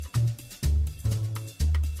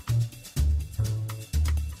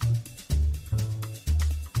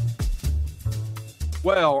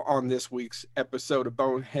Well, on this week's episode of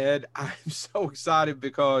Bonehead, I'm so excited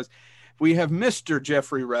because we have Mr.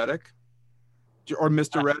 Jeffrey Reddick, or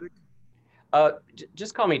Mr. Reddick.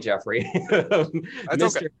 Just call me Jeffrey, That's okay.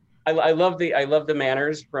 Mister. I love the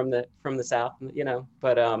manners from the South,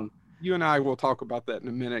 But You and I will talk about that in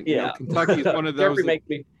a minute. You know, yeah, Kentucky is one of those.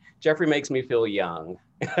 Jeffrey makes me feel young.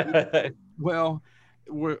 Well,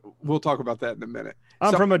 we'll talk about that in a minute.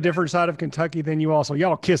 I'm from a different side of Kentucky than you also.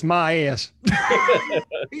 Y'all kiss my ass.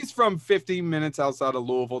 He's from 15 minutes outside of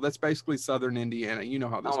Louisville. That's basically southern Indiana. You know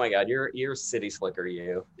how this. Oh my God, you're city slicker,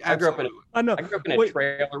 you. Absolutely. I grew up in a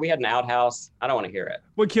trailer. We had an outhouse. I don't want to hear it.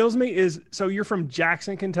 What kills me is, so you're from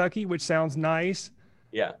Jackson, Kentucky, which sounds nice.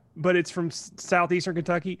 Yeah. But it's from southeastern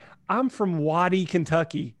Kentucky. I'm from Waddy,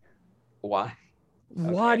 Kentucky. Why?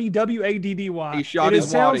 Waddy, W-A-D-D-Y. He shot his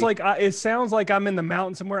sounds Waddy. like it sounds like I'm in the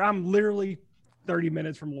mountains somewhere. I'm literally 30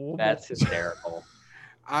 minutes from Louisville. That's hysterical.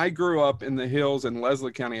 I grew up in the hills in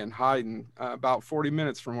Leslie County in Hyden, about 40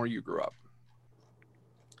 minutes from where you grew up.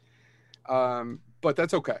 But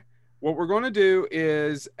that's okay. What we're going to do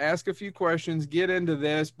is ask a few questions, get into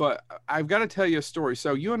this, but I've got to tell you a story.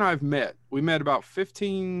 So you and I have met. We met about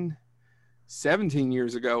 17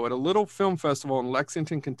 years ago at a little film festival in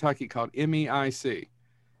Lexington, Kentucky called MEIC.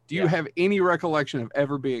 Do you have any recollection of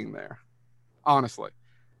ever being there? Honestly.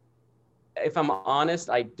 If I'm honest,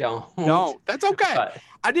 I don't. No, that's okay.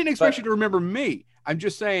 I didn't expect you to remember me. I'm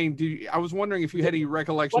just saying, I was wondering if you had any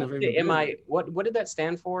recollection of it. What did that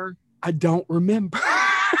stand for? I don't remember.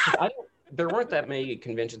 There weren't that many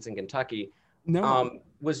conventions in Kentucky. No.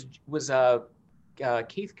 Was Keith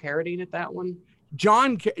Carradine at that one?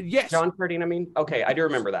 Yes. John Carradine, I mean. Okay, I do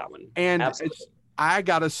remember that one. And absolutely. I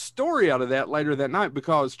got a story out of that later that night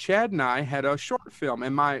because Chad and I had a short film,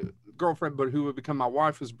 and my girlfriend, but who would become my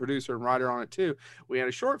wife, was a producer and writer on it too. We had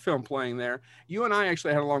a short film playing there. You and I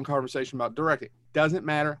actually had a long conversation about directing. Doesn't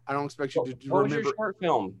matter. I don't expect you to remember. What was your short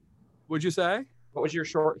film? What'd you say? What was your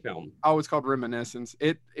short film? Oh, it's called Reminiscence.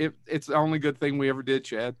 It's the only good thing we ever did,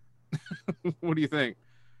 Chad. What do you think?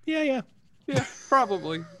 Yeah,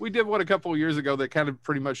 probably. We did one a couple of years ago that kind of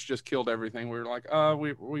pretty much just killed everything. We were like,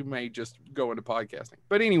 we may just go into podcasting.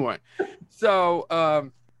 But anyway, so I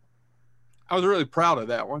was really proud of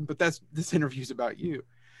that one. But this interview's about you.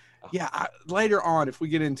 Yeah, later on, if we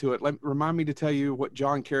get into it, remind me to tell you what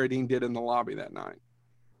John Carradine did in the lobby that night.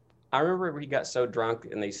 I remember he got so drunk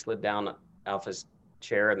and they slid down Alpha's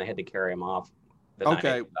chair and they had to carry him off.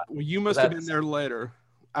 Okay, well, you must have been there later.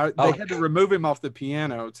 They had to remove him off the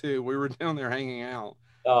piano too. We were down there hanging out.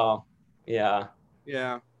 Oh, yeah.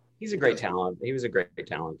 Yeah. He's a great talent. He was a great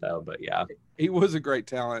talent though, but yeah. He was a great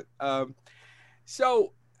talent.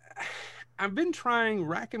 So I've been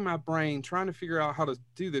racking my brain, trying to figure out how to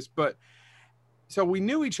do this, but so we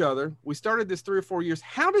knew each other. We started this 3 or 4 years.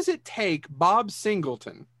 How does it take Bob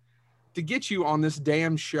Singleton to get you on this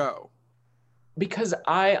damn show? Because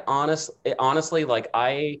I honestly,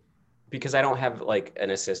 because I don't have like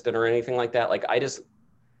an assistant or anything like that. Like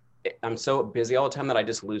I'm so busy all the time that I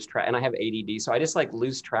just lose track, and I have ADD. So I just like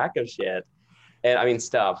lose track of shit. And I mean,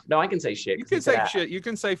 stuff. No, I can say shit. You can say shit. You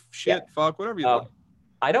can say shit, fuck, whatever you like.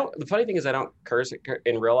 The funny thing is I don't curse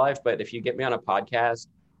in real life, but if you get me on a podcast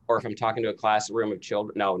or if I'm talking to a classroom of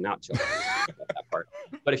children, no, not children, that part.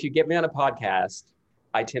 But if you get me on a podcast,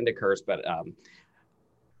 I tend to curse, but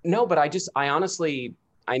no, but I just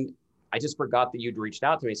forgot that you'd reached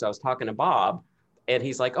out to me. So I was talking to Bob and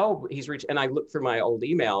he's like, oh, he's reached, and I looked through my old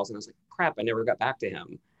emails and I was like, crap, I never got back to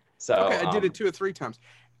him. So okay, I did it 2 or 3 times.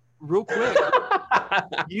 Real quick.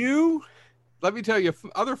 Let me tell you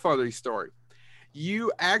other funny story. There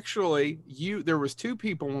was 2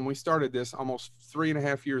 people when we started this almost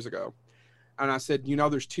 3.5 years ago. And I said,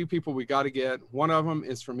 there's 2 people we got to get. One of them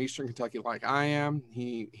is from Eastern Kentucky, like I am.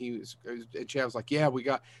 And Chad was like, yeah, we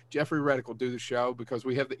got Jeffrey Reddick will do the show because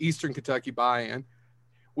we have the Eastern Kentucky buy-in.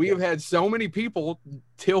 We have had so many people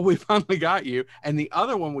till we finally got you. And the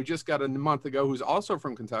other one we just got a month ago, who's also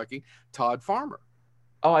from Kentucky, Todd Farmer.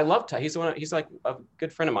 Oh, I love Todd. He's like a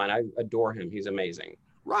good friend of mine. I adore him. He's amazing.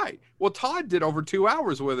 Right. Well, Todd did over 2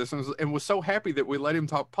 hours with us and was so happy that we let him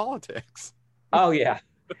talk politics. Oh yeah.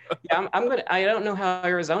 Yeah, I don't know how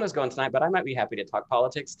Arizona's going tonight, but I might be happy to talk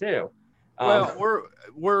politics too. Well,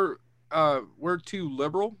 we're too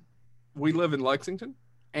liberal. We live in Lexington,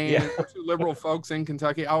 and we're two liberal folks in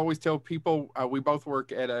Kentucky. I always tell people we both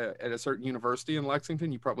work at a certain university in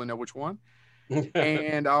Lexington. You probably know which one.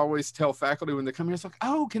 And I always tell faculty when they come here, it's like,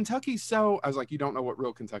 oh, Kentucky. So I was like, you don't know what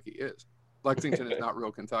real Kentucky is. Lexington is not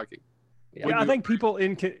real Kentucky. Yeah, I think people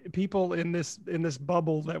in this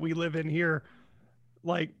bubble that we live in here,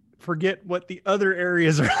 like, forget what the other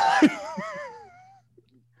areas are like.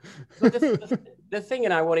 the thing,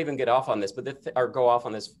 and I won't even get off on this, but or go off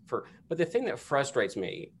on this but the thing that frustrates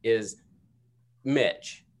me is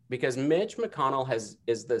Mitch, because Mitch McConnell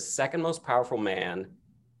is the second most powerful man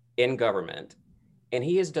in government, and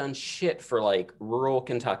he has done shit for like rural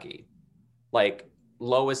Kentucky, like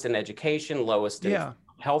lowest in education, lowest in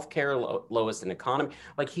healthcare, lowest in economy.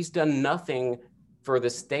 Like he's done nothing for the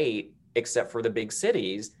state except for the big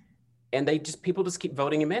cities. And people just keep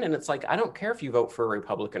voting him in. And it's like, I don't care if you vote for a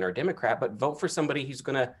Republican or a Democrat, but vote for somebody who's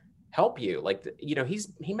going to help you. Like, you know,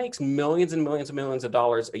 he makes millions and millions and millions of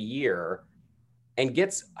dollars a year and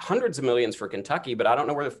gets hundreds of millions for Kentucky, but I don't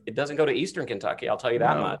know where it doesn't go to Eastern Kentucky. I'll tell you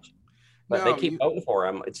that much. But they keep voting for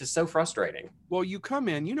him. It's just so frustrating. Well, you come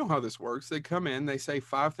in, you know how this works. They come in, they say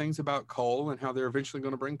 5 things about coal and how they're eventually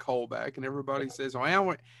going to bring coal back. And everybody says,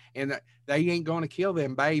 well, and they ain't going to kill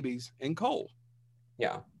them babies in coal.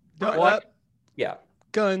 Yeah. Yeah.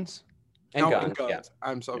 Guns. And guns. Yeah.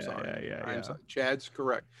 I'm so sorry. Yeah. I'm sorry. Chad's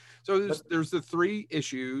correct. So there's the 3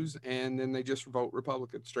 issues, and then they just vote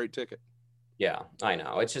Republican, straight ticket. Yeah, I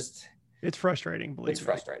know. It's frustrating. It's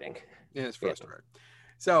frustrating. Yeah, it's frustrating.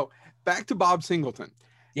 So back to Bob Singleton.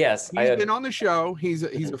 Yes, he's been on the show. He's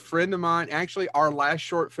a friend of mine. Actually, our last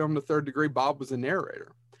short film, The Third Degree, Bob was a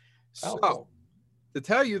narrator. So cool. To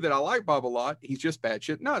tell you that I like Bob a lot, he's just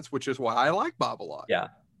batshit nuts, which is why I like Bob a lot. Yeah.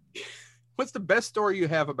 What's the best story you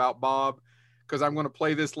have about Bob? Because I'm going to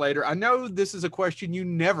play this later. I know this is a question you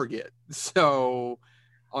never get. So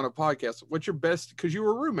on a podcast, what's your best? Because you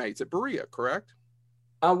were roommates at Berea, correct?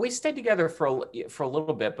 We stayed together for a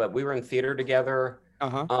little bit, but we were in theater together.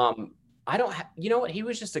 I don't. You know what? He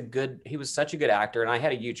was such a good actor, and I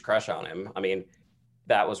had a huge crush on him. I mean,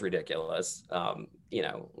 that was ridiculous. You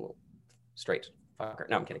know, straight fucker.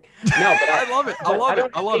 No, I'm kidding. No, but I love it.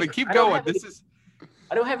 I love it. Keep going.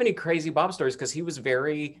 I don't have any crazy Bob stories because he was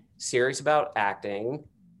very serious about acting.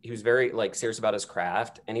 He was very serious about his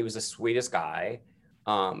craft, and he was the sweetest guy.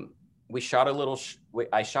 We shot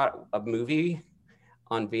I shot a movie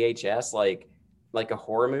on VHS, like a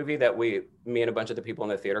horror movie that me and a bunch of the people in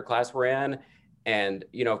the theater class were in. And,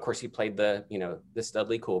 you know, of course he played the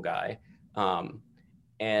studly cool guy. But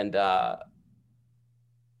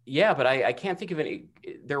I can't think of any,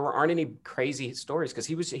 aren't any crazy stories because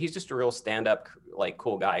he's just a real stand-up,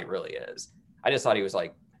 cool guy. He really is. I just thought he was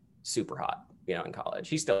super hot, you know, in college.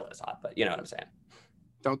 He still is hot, but you know what I'm saying?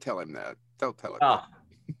 Don't tell him that. Don't tell him. Oh,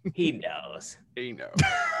 he knows. He knows.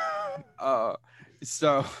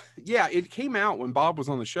 So yeah, it came out when Bob was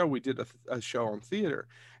on the show. We did a show on theater,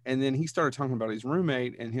 and then he started talking about his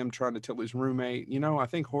roommate and him trying to tell his roommate, you know, I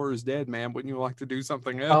think horror is dead, man. Wouldn't you like to do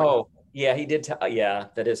something else? Oh yeah, he did. Yeah,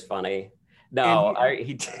 that is funny. No,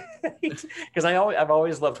 because I've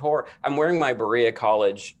always loved horror. I'm wearing my Berea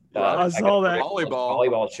College. I saw that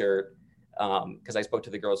volleyball shirt because I spoke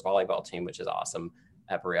to the girls volleyball team, which is awesome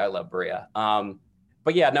at Berea. I love Berea.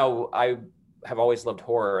 But yeah, no, I have always loved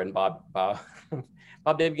horror, and Bob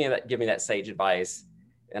did give me that sage advice,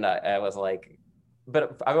 and I was like,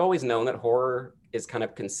 but I've always known that horror is kind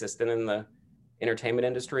of consistent in the entertainment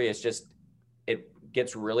industry. It's just it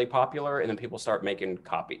gets really popular, and then people start making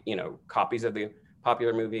copies of the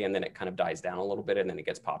popular movie, and then it kind of dies down a little bit, and then it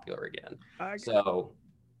gets popular again.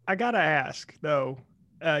 I gotta ask though.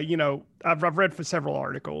 You know, I've read for several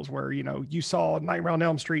articles where, you know, you saw Nightmare on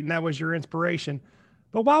Elm Street and that was your inspiration.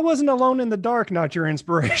 But why wasn't Alone in the Dark not your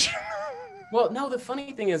inspiration? Well, no, the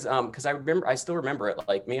funny thing is, because I still remember it.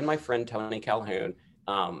 Like me and my friend Tony Calhoun,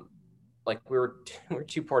 we were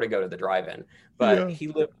too poor to go to the drive-in, but he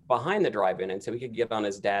lived behind the drive-in, and so we could get on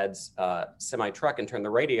his dad's semi truck and turn the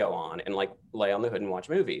radio on and lay on the hood and watch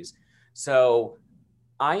movies. So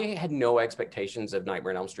I had no expectations of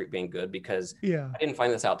Nightmare on Elm Street being good because I didn't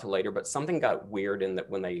find this out till later, but something got weird in that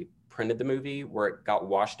when they printed the movie where it got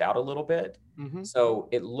washed out a little bit. Mm-hmm. So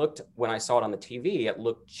it looked, when I saw it on the TV, it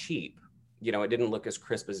looked cheap. You know, it didn't look as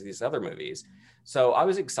crisp as these other movies. So I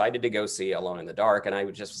was excited to go see Alone in the Dark. And I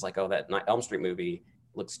just was like, oh, that Elm Street movie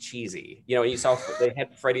looks cheesy. You know, you saw they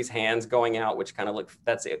had Freddy's hands going out, which kind of looked,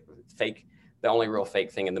 that's it, fake, the only real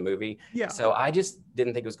fake thing in the movie. Yeah. So I just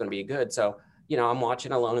didn't think it was going to be good. So, you know, I'm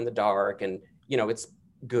watching Alone in the Dark, and, you know, it's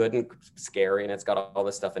good and scary, and it's got all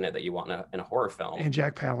the stuff in it that you want in a horror film. And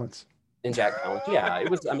Jack Palance. Yeah,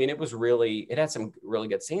 it was really, it had some really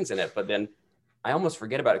good scenes in it, but then I almost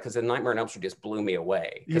forget about it because the Nightmare on Elm Street just blew me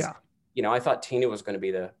away. Yeah. You know, I thought Tina was going to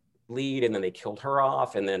be the lead, and then they killed her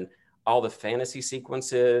off, and then all the fantasy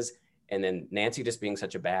sequences, and then Nancy just being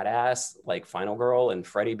such a badass, final girl, and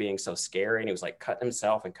Freddy being so scary, and he was cutting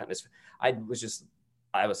himself and cutting his,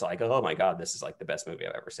 I was like, oh my God, this is the best movie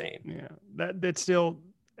I've ever seen. Yeah, that's still,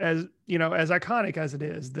 as you know, as iconic as it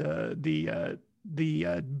is, the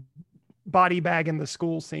body bag in the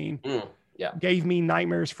school scene Yeah. gave me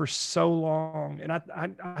nightmares for so long. And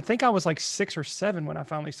I think I was like 6 or 7 when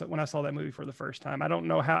when I saw that movie for the first time. I don't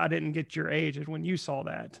know how I didn't get your age when you saw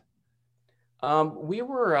that. We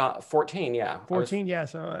were 14. Yeah. 14. Yeah.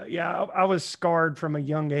 So I was scarred from a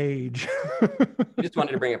young age. You just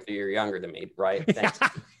wanted to bring up that you're younger than me, right? Thanks.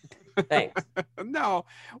 Thanks. No.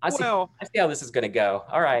 I see how this is going to go.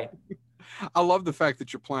 All right. I love the fact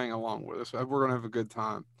that you're playing along with us. We're going to have a good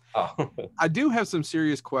time. Oh. I do have some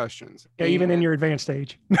serious questions. Yeah, even in your advanced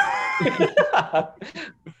age. I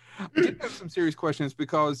do have some serious questions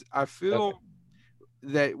because I feel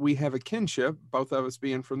that we have a kinship, both of us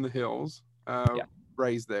being from the hills,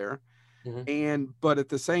 raised there. But at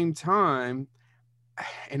the same time,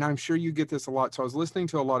 and I'm sure you get this a lot. So I was listening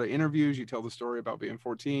to a lot of interviews. You tell the story about being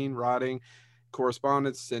 14, writing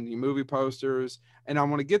correspondence, sending movie posters. And I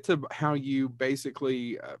want to get to how you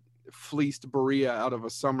basically fleeced Berea out of a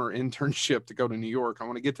summer internship to go to New York. I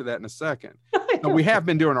want to get to that in a second. Now, we have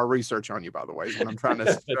been doing our research on you, by the way, is what I'm trying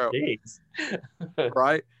to show.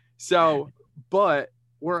 Right? So, but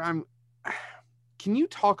can you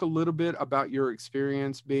talk a little bit about your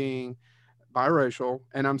experience being biracial?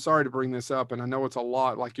 And I'm sorry to bring this up, and I know it's a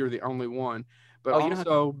lot, like you're the only one, but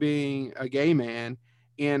also being a gay man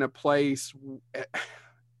in a place,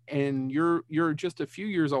 and you're just a few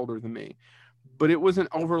years older than me, but it wasn't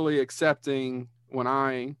overly accepting when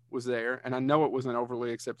I was there, and I know it wasn't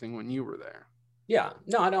overly accepting when you were there. Yeah,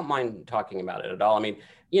 no, I don't mind talking about it at all. I mean,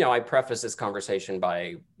 I preface this conversation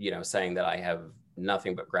by, saying that I have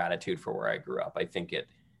nothing but gratitude for where I grew up. I think it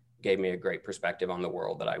gave me a great perspective on the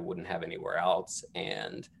world that I wouldn't have anywhere else.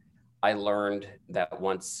 And I learned that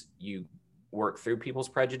once you work through people's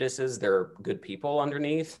prejudices, they're good people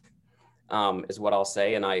underneath, is what I'll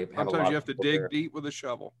say. And I have sometimes you have to dig deep with a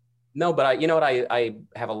shovel. No, but I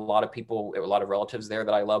have a lot of people, a lot of relatives there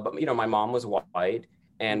that I love. But, my mom was white,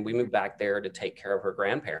 and we moved back there to take care of her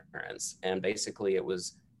grandparents. And basically it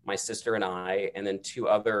was my sister and I, and then 2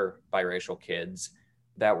 other biracial kids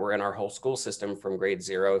that were in our whole school system from grade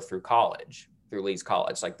 0 through college, through Lee's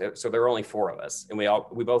College. So there were only 4 of us, and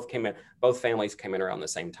we both came in, both families came in around the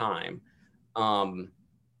same time. And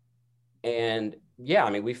yeah,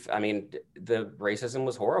 the racism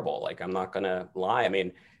was horrible. Like, I'm not gonna lie. I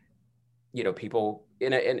mean, people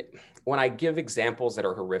and when I give examples that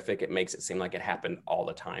are horrific, it makes it seem like it happened all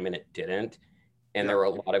the time, and it didn't. And there were a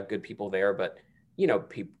lot of good people there, but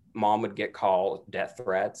mom would get death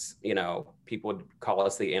threats. People would call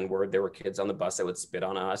us the N-word. There were kids on the bus that would spit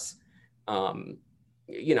on us.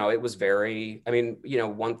 It was very,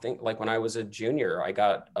 one thing, like when I was a junior, I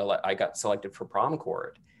got selected for prom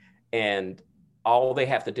court, and all they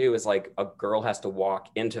have to do is, like, a girl has to walk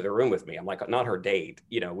into the room with me. I'm like, not her date,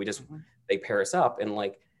 we just, they pair us up. And,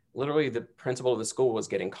 like, literally the principal of the school was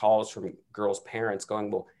getting calls from girls' parents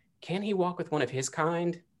going, well, can he walk with one of his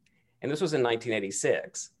kind? And this was in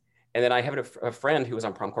 1986. And then I have a friend who was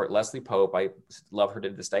on prom court, Leslie Pope. I love her to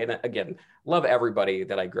this day. And again, love everybody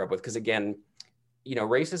that I grew up with. Because again,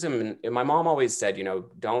 racism, and my mom always said,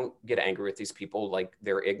 don't get angry with these people, like,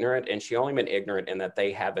 they're ignorant. And she only meant ignorant in that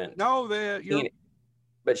they haven't. No,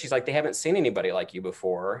 but she's like, they haven't seen anybody like you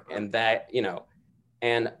before. Right. And that,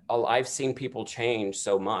 and I've seen people change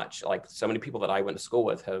so much. Like, so many people that I went to school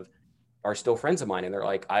with are still friends of mine. And they're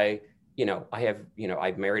like, I've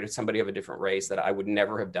married somebody of a different race that I would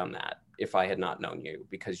never have done that if I had not known you,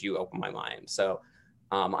 because you opened my mind. So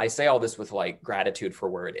I say all this with, like, gratitude for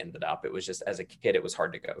where it ended up. It was just, as a kid, it was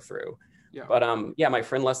hard to go through. Yeah. But my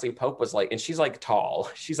friend Leslie Pope was like, and she's like tall.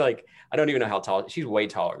 She's like, I don't even know how tall. She's way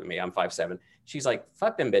taller than me. I'm 5'7". She's like,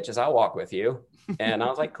 fuck them bitches, I'll walk with you. And I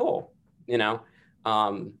was like, cool,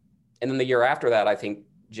 And then the year after that, I think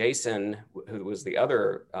Jason, who was the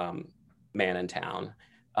other man in town,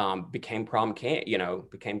 became prom king,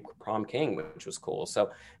 which was cool.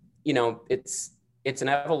 So, it's an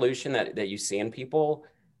evolution that you see in people,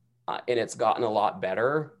 and it's gotten a lot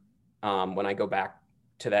better. When I go back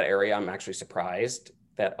to that area, I'm actually surprised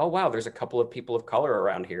that, oh, wow, there's a couple of people of color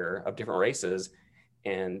around here of different races,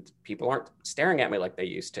 and people aren't staring at me like they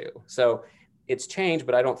used to. So it's changed,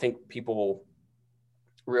 but I don't think people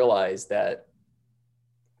realize that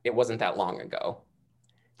it wasn't that long ago.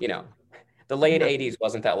 The late 80s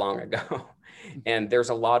wasn't that long ago. And there's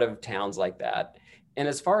a lot of towns like that. And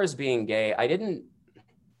as far as being gay,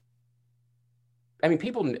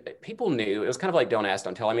 people knew. It was kind of like don't ask,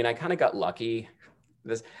 don't tell. I kind of got lucky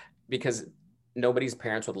because nobody's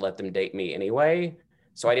parents would let them date me anyway.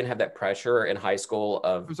 So I didn't have that pressure in high school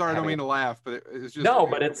of. I'm sorry, I don't mean to laugh, but it's just. No,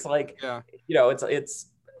 but it's like, it's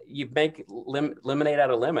you make lemonade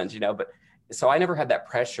out of lemons, but so I never had that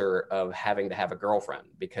pressure of having to have a girlfriend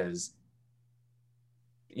because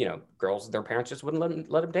girls, their parents just wouldn't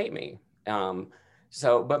let them date me.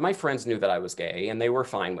 But my friends knew that I was gay and they were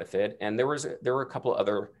fine with it. And there were a couple of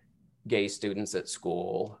other gay students at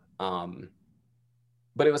school.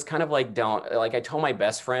 But it was kind of like, I told my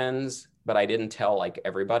best friends, but I didn't tell like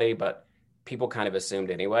everybody, but people kind of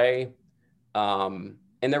assumed anyway. And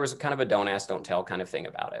there was kind of a don't ask, don't tell kind of thing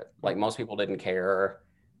about it. Like most people didn't care.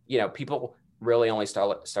 People really only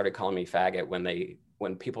started calling me faggot when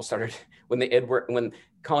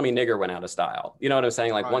calling me nigger went out of style. You know what I'm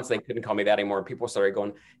saying? Like once they couldn't call me that anymore, people started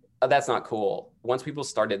going, oh, that's not cool. Once people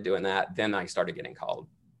started doing that, then I started getting called,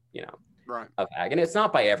 a fag. And it's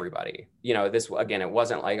not by everybody. This, again, it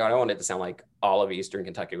wasn't like, I don't want it to sound like all of Eastern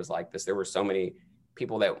Kentucky was like this. There were so many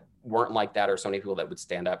people that weren't like that, or so many people that would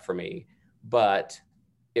stand up for me, but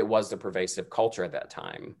it was the pervasive culture at that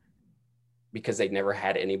time, because they'd never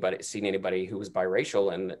had seen anybody who was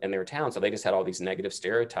biracial in their town. So they just had all these negative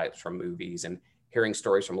stereotypes from movies and hearing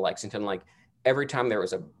stories from Lexington. Like every time there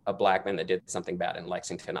was a black man that did something bad in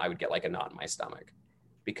Lexington, I would get like a knot in my stomach,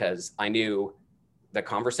 because I knew the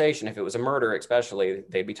conversation, if it was a murder, especially,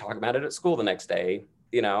 they'd be talking about it at school the next day,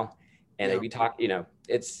 and they'd be talking,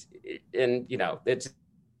 it's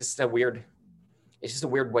just a weird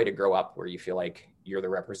way to grow up, where you feel like you're the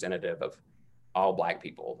representative of all black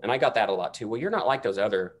people. And I got that a lot too. Well, you're not like those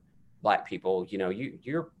other black people,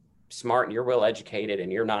 you're smart and you're well educated and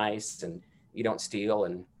you're nice and you don't steal.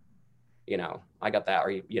 And, I got that,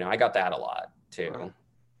 I got that a lot too.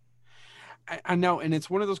 I know. And it's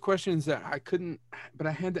one of those questions that I couldn't, but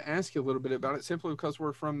I had to ask you a little bit about it, simply because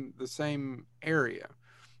we're from the same area.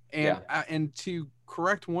 And, and to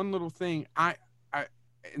correct one little thing, and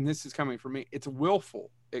this is coming from me, it's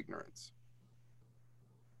willful ignorance.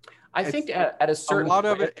 I think at a certain point, a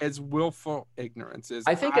lot of it is willful ignorance.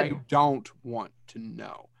 I don't want to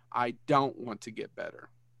know. I don't want to get better.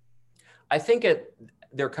 I think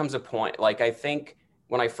there comes a point, like I think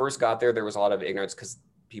when I first got there was a lot of ignorance because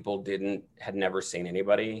people had never seen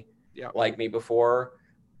anybody like me before.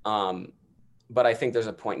 But I think there's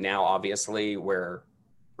a point now, obviously, where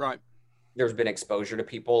there's been exposure to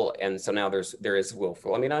people, and so now there is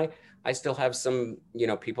willful. I mean, I still have some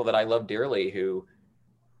people that I love dearly who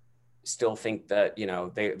still think that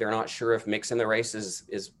they're not sure if mixing the races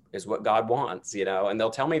is what God wants, and they'll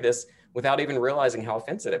tell me this without even realizing how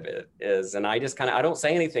offensive it is. And I just I don't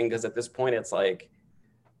say anything, because at this point it's like,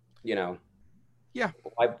 why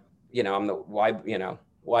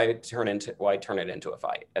turn it into a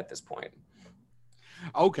fight at this point?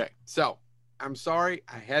 Okay, so I'm sorry,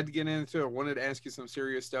 I had to get into it. I wanted to ask you some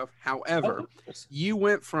serious stuff. However, you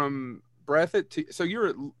went from Breathitt to, so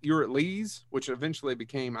you're at Lee's, which eventually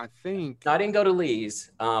became, I think. No, I didn't go to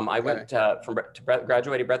Lee's. I went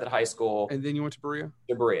graduated Breathitt High School. And then you went to Berea?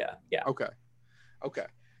 To Berea, yeah. Okay.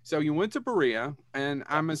 So you went to Berea, and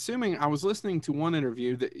I'm assuming, I was listening to one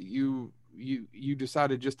interview that you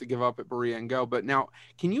decided just to give up at Berea and go. But now,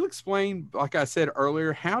 can you explain, like I said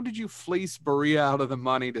earlier, how did you fleece Berea out of the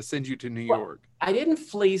money to send you to New York? I didn't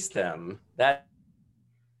fleece them. That's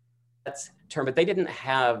term, but they didn't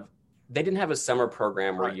have a summer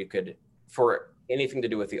program where you could, for anything to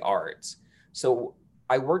do with the arts. So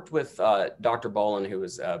I worked with Dr. Bolin, who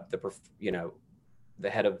was the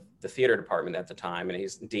head of the theater department at the time, and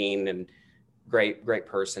he's dean and great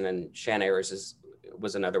person. And Shan Ayers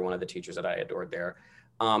was another one of the teachers that I adored there.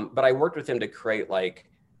 But I worked with him to create like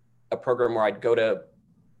a program where I'd go to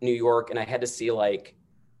New York and I had to see like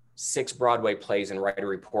 6 Broadway plays and write a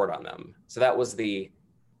report on them. So that was the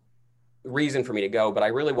reason for me to go, but I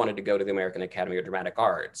really wanted to go to the American Academy of Dramatic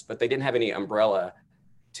Arts, but they didn't have any umbrella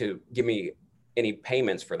to give me any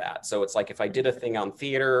payments for that. So it's like, if I did a thing on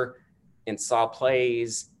theater and saw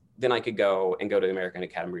plays, then I could go to the American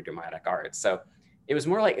Academy of Dramatic Arts. So it was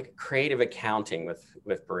more like creative accounting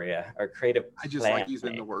with Berea, or creative. I just like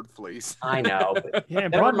using the word fleece. I know. Yeah,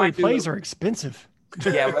 Broadway plays are expensive.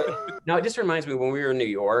 Yeah, but no, it just reminds me when we were in New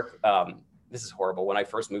York, this is horrible. When I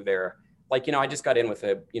first moved there, like, I just got in with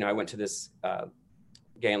I went to this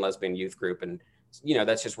gay and lesbian youth group, and,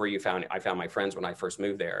 that's just where I found my friends when I first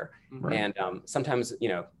moved there. Right. And sometimes,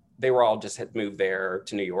 they were all just had moved there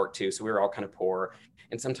to New York too. So we were all kind of poor.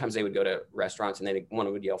 And sometimes they would go to restaurants and then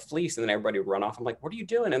one would yell fleece, and then everybody would run off. I'm like, what are you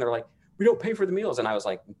doing? And they're like, we don't pay for the meals. And I was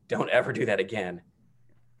like, don't ever do that again.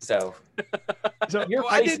 So I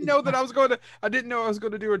didn't know I was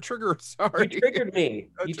going to do a trigger. Sorry. You triggered me.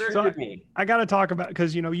 I got to talk about,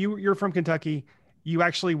 because, you're from Kentucky. You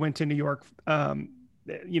actually went to New York.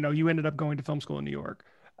 You ended up going to film school in New York.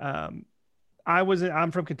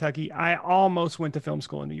 I'm from Kentucky. I almost went to film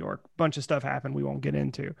school in New York. Bunch of stuff happened we won't get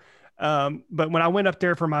into. But when I went up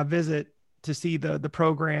there for my visit to see the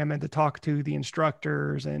program and to talk to the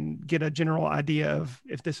instructors and get a general idea of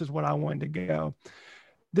if this is what I wanted to go.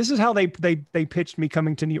 This is how they pitched me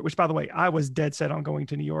coming to New York, which, by the way, I was dead set on going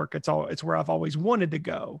to New York. It's where I've always wanted to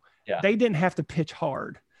go. Yeah. They didn't have to pitch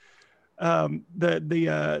hard. The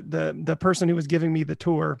person who was giving me the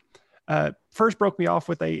tour first broke me off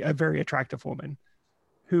with a very attractive woman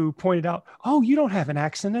who pointed out, "Oh, you don't have an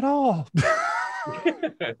accent at all."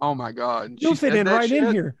 Oh my God. You'll fit in right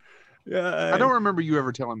in here. I don't remember you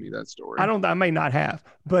ever telling me that story. I may not have,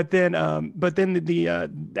 but then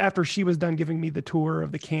after she was done giving me the tour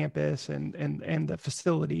of the campus and the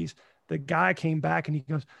facilities, the guy came back and he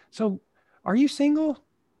goes, "So are you single?"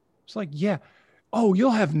 It's like, "Yeah." "Oh,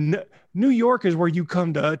 you'll have New York is where you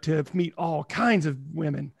come to meet all kinds of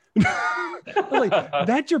women." Like,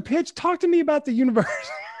 that's your pitch? Talk to me about the university.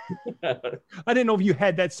 I didn't know if you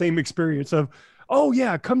had that same experience of, "Oh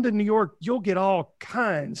yeah, come to New York, you'll get all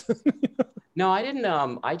kinds." No, I didn't.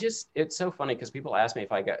 It's so funny because people ask me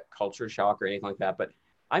if I got culture shock or anything like that, but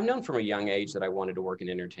I've known from a young age that I wanted to work in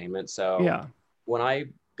entertainment. So yeah, when I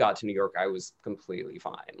got to New York, I was completely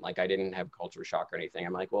fine. Like, I didn't have culture shock or anything.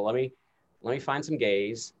 I'm like, well, let me find some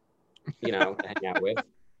gays, to hang out with,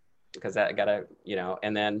 because that gotta,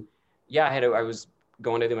 and then, yeah, I was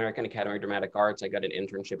going to the American Academy of Dramatic Arts. I got an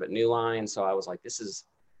internship at New Line. So I was like, this is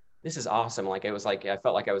awesome. Like, it was like, I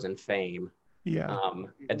felt like I was in Fame. Yeah.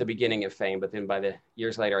 At the beginning of Fame, but then by the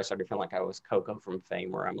years later, I started feeling like I was Coco from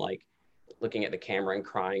Fame, where I'm like looking at the camera and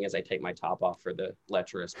crying as I take my top off for the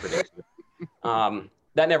lecherous producer.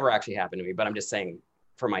 That never actually happened to me, but I'm just saying,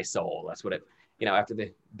 for my soul, that's what it, after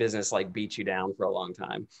the business like beats you down for a long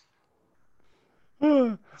time.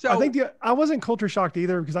 So I think I wasn't culture shocked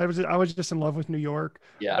either, because I was just in love with New York.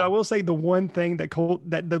 Yeah. But I will say the one thing that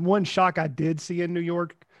the one shock I did see in New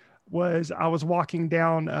York was I was walking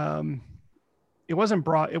down, it wasn't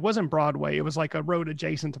Broadway. It was like a road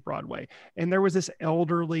adjacent to Broadway. And there was this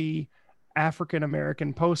elderly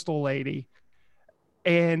African-American postal lady,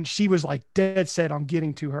 and she was like dead set on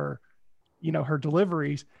getting to her, her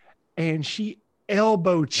deliveries. And she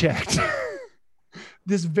elbow checked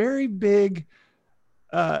this very big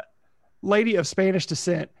lady of Spanish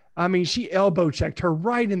descent. I mean, she elbow checked her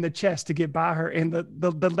right in the chest to get by her. And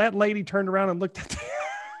that lady turned around and looked at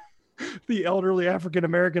the elderly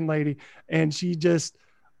African-American lady, and she just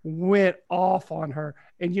went off on her.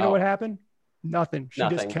 And you know what happened? Nothing. She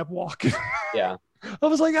just kept walking. Yeah. I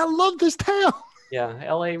was like, I love this town.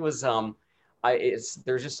 Yeah. LA was,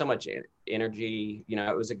 there's just so much energy,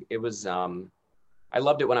 I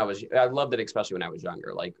loved it I loved it, especially when I was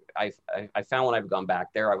younger. Like, I found when I've gone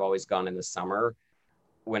back there, I've always gone in the summer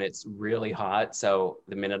when it's really hot. So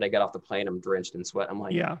the minute I get off the plane, I'm drenched in sweat. I'm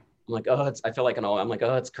like, yeah. I'm like, oh, I feel like I'm like,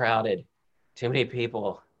 oh, it's crowded. Too many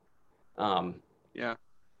people. Yeah.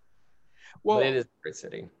 Well, but it is a great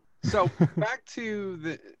city. So back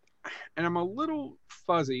to and I'm a little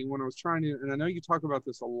fuzzy when I was trying to, and I know you talk about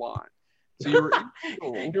this a lot. So you were in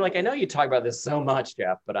school. You're like, I know you talk about this so much,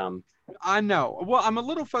 Jeff, but I know. Well, I'm a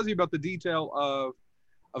little fuzzy about the detail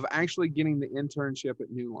of actually getting the internship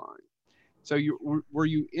at New Line. So were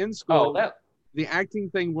you in school? Oh, the acting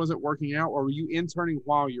thing wasn't working out, or were you interning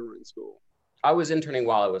while you were in school? I was interning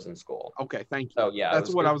while I was in school. Okay, thank you. So yeah,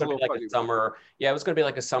 that's what I was a little like a summer. Yeah, it was going to be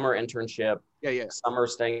like a summer internship. Yeah. Summer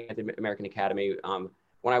staying at the American Academy.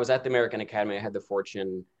 When I was at the American Academy, I had the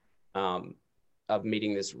fortune of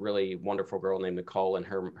meeting this really wonderful girl named Nicole, and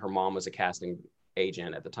her mom was a casting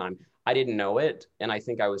agent at the time. I didn't know it, and I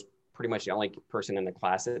think I was pretty much the only person in the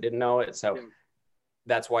class that didn't know it. So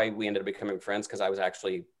that's why we ended up becoming friends, because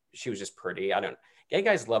she was just pretty. Gay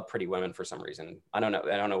guys love pretty women for some reason. I don't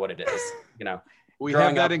know what it is. We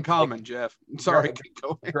have that in common, Jeff. Sorry.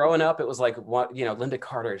 Growing up, it was like, what, Linda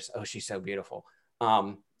Carter's, oh, she's so beautiful.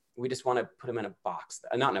 We just want to put them in a box.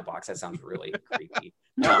 Not in a box. That sounds really creepy.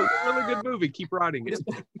 Really good movie. Keep writing it.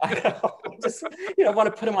 I know. Just, want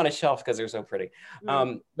to put them on a shelf because they're so pretty.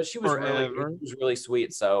 But she was really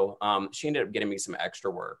sweet. So she ended up getting me some extra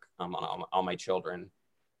work on all my children.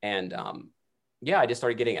 And I just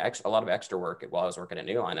started getting a lot of extra work while I was working at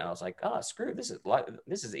New Line. And I was like, oh, screw this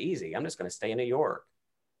is easy. I'm just going to stay in New York.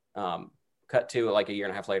 Cut to like a year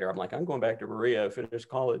and a half later, I'm like, I'm going back to Berea, finish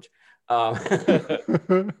college.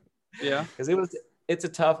 Yeah, because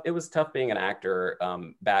it was tough being an actor.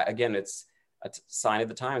 Back again, it's a sign of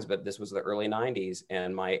the times, but this was the early 90s,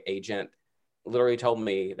 and my agent literally told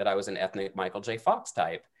me that I was an ethnic Michael J. Fox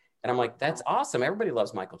type. And I'm like, that's awesome. Everybody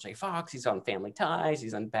loves Michael J. Fox. He's on Family Ties.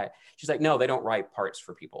 He's on back. She's like, no, they don't write parts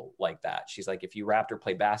for people like that. She's like, if you rapped or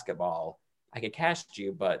played basketball, I could cast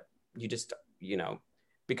you, but you just,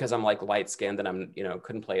 because I'm like light skinned and I'm,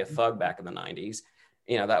 couldn't play a thug back in the 90s.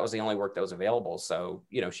 that was the only work that was available. So,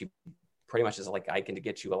 she pretty much is like, I can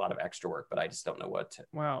get you a lot of extra work, but I just don't know what to.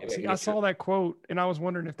 Wow. See, I saw that quote and I was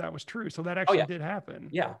wondering if that was true. So that actually did happen.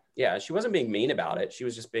 Yeah. Yeah. She wasn't being mean about it. She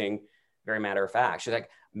was just being very matter of fact. She's like,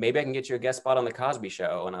 maybe I can get you a guest spot on the Cosby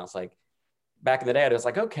Show. And I was like, back in the day, I was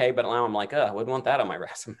like, okay, but now I'm like, I wouldn't want that on my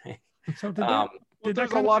resume. So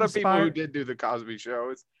there's a lot of people who did do the Cosby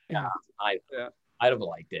Show. I'd have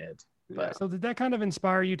liked it. But so did that kind of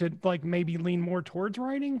inspire you to like maybe lean more towards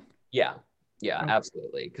writing? Yeah,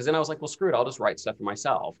 absolutely. Because then I was like, well, screw it. I'll just write stuff for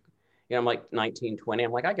myself. I'm like 19, 20.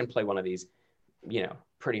 I'm like, I can play one of these,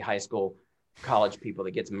 pretty high school, college people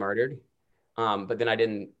that gets murdered. But then I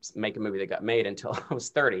didn't make a movie that got made until I was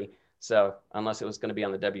 30. So unless it was going to be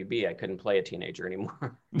on the WB, I couldn't play a teenager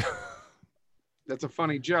anymore. That's a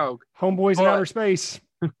funny joke. Homeboys in Outer Space.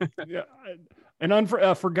 Yeah, an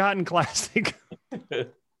forgotten classic.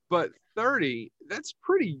 But 30, that's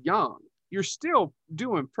pretty young. You're still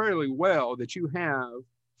doing fairly well that you have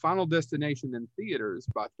Final Destination in theaters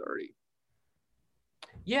by 30.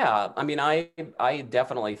 Yeah, I mean, I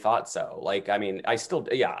definitely thought so. Like, I mean, I still,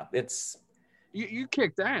 it's... You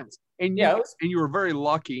kicked ass. And you were very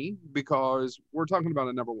lucky because we're talking about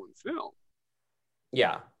a #1 film.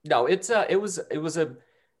 Yeah, no, honestly, it was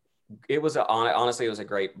a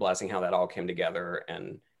great blessing how that all came together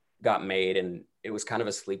and got made. And it was kind of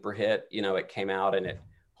a sleeper hit. It came out, and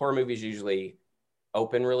horror movies usually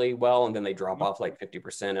open really well and then they drop off like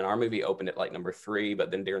 50%. And our movie opened at like #3, but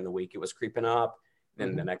then during the week it was creeping up.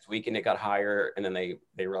 Then the next weekend it got higher, and then they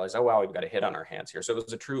realized, oh wow, we've got a hit on our hands here. So it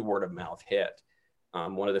was a true word of mouth hit.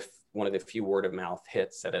 One of the few word of mouth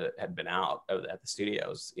hits that had been out at the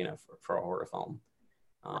studios, for a horror film.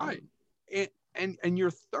 Right. And you're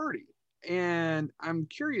 30, and I'm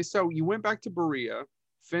curious. So you went back to Berea,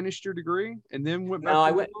 finished your degree, and then went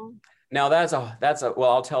back. No, that's a.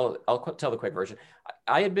 Well, I'll tell the quick version.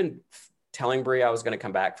 I had been telling Berea I was going to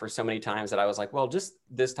come back for so many times that I was like, well, just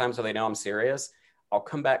this time so they know I'm serious. I'll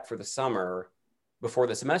come back for the summer before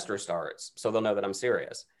the semester starts, so they'll know that I'm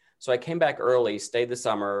serious. So I came back early, stayed the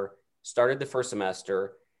summer, started the first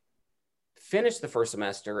semester, finished the first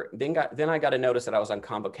semester, then I got a notice that I was on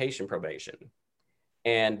convocation probation.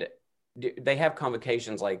 And they have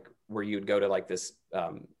convocations like where you'd go to like this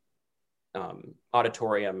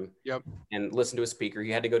auditorium and listen to a speaker.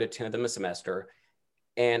 You had to go to 10 of them a semester.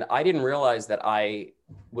 And I didn't realize that I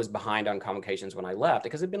was behind on convocations when I left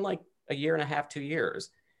because it'd been like a year and a half, 2 years.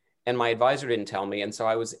 And my advisor didn't tell me. And so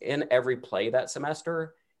I was in every play that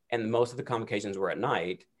semester, and most of the convocations were at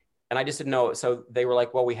night. And I just didn't know. So they were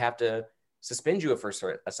like, well, we have to suspend you for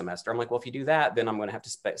a semester. I'm like, well, if you do that, then I'm going to have to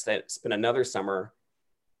spend another summer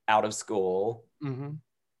out of school and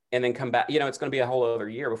then come back. It's going to be a whole other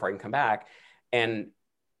year before I can come back. And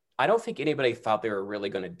I don't think anybody thought they were really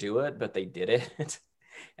going to do it, but they did it.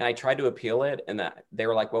 And I tried to appeal it, and they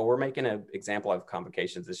were like, well, we're making an example of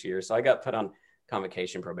convocations this year. So I got put on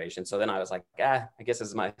convocation probation. So then I was like, I guess this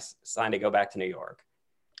is my sign to go back to New York.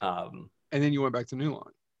 And then you went back to New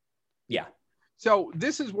Line. Yeah. So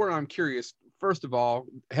this is where I'm curious. First of all,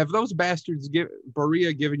 have those bastards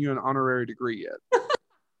Berea given you an honorary degree yet?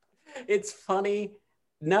 It's funny.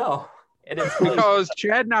 No. It is because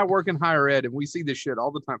Chad and I work in higher ed, and we see this shit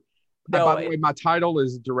all the time. No, by the way, my title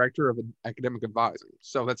is Director of Academic Advising.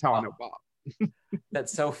 So that's how I know Bob.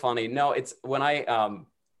 That's so funny. No, it's when I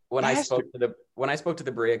spoke to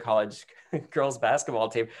the Berea College girls basketball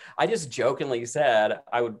team, I just jokingly said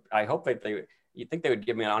I hope that you'd think they would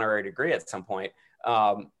give me an honorary degree at some point.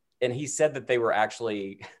 And he said that they were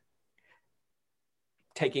actually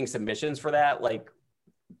taking submissions for that. Like,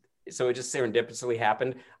 so it just serendipitously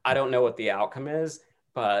happened. I don't know what the outcome is,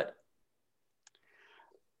 but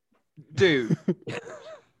dude,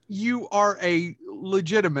 you are a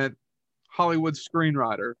legitimate Hollywood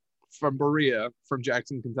screenwriter from Berea, from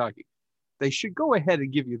Jackson, Kentucky. They should go ahead and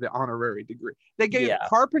give you the honorary degree. They gave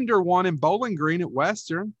Carpenter one in Bowling Green at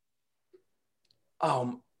Western.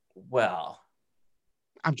 Well,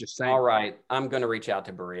 I'm just saying. All right, I'm going to reach out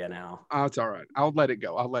to Berea now. Oh, it's all right. I'll let it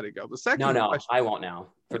go. The second question, I won't now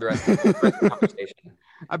for the rest of the conversation.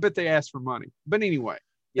 I bet they asked for money. But anyway,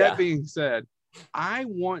 that being said, I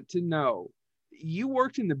want to know, you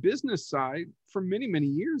worked in the business side for many, many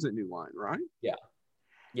years at New Line, right?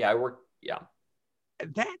 Yeah, I worked. Yeah.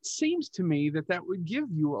 That seems to me that would give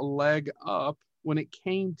you a leg up when it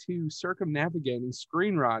came to circumnavigating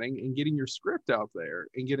screenwriting and getting your script out there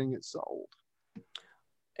and getting it sold.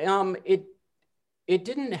 It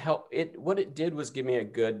didn't help. What it did was give me a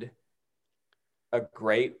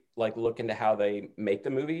great like look into how they make the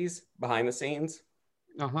movies behind the scenes.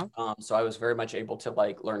 So I was very much able to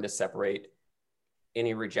like learn to separate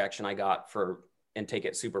any rejection I got for and take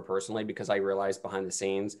it super personally, because I realized behind the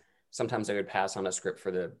scenes, sometimes I would pass on a script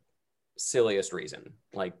for the silliest reason.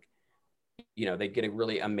 Like, you know, they'd get a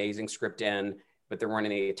really amazing script in, but there weren't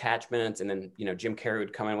any attachments. And then, you know, Jim Carrey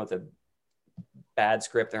would come in with a bad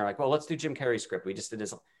script. They're like, well, let's do Jim Carrey's script. We just did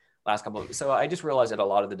this last couple of, so I just realized that a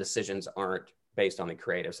lot of the decisions aren't based on the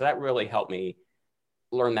creative. So that really helped me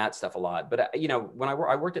learn that stuff a lot. But you know, when I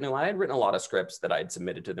worked at New Line, I had written a lot of scripts that I'd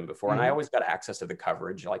submitted to them before, and I always got access to the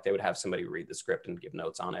coverage. Like they would have somebody read the script and give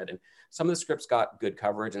notes on it. And some of the scripts got good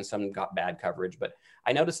coverage and some got bad coverage. But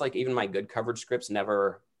I noticed like even my good coverage scripts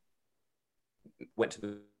never went to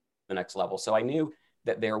the next level. So I knew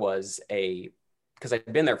that there was because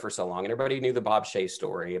I'd been there for so long, and everybody knew the Bob Shaye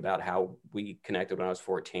story about how we connected when I was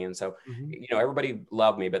 14. So, you know, everybody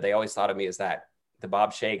loved me, but they always thought of me as the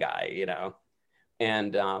Bob Shaye guy, you know?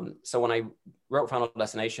 And so when I wrote Final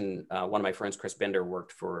Destination, one of my friends, Chris Bender,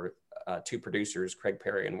 worked for two producers, Craig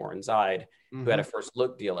Perry and Warren Zide, who had a first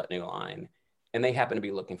look deal at New Line. And they happened to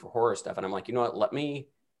be looking for horror stuff. And I'm like, you know what, let me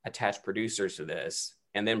attach producers to this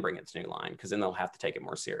and then bring it to New Line, because then they'll have to take it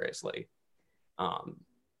more seriously.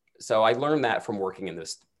 So I learned that from working in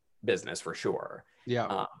this business for sure.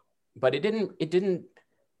 Yeah. But it didn't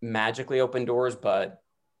magically open doors, but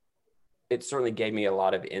it certainly gave me a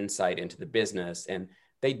lot of insight into the business, and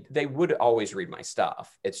they would always read my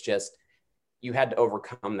stuff. It's just, you had to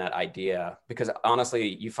overcome that idea, because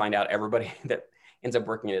honestly, you find out everybody that ends up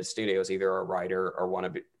working in a studio is either a writer or want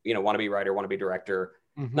to be writer, want to be director,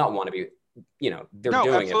 not want to be, you know, they're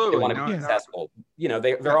doing it. They want to be successful. You know,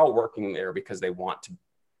 they're all working there because they want to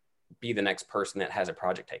be the next person that has a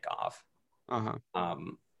project take off.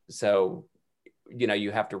 So, you know,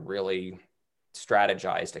 you have to really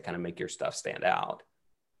strategize to kind of make your stuff stand out.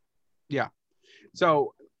 Yeah.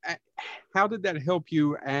 So how did that help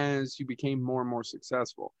you as you became more and more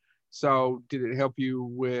successful? So did it help you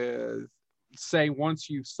with, say, once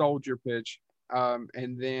you sold your pitch,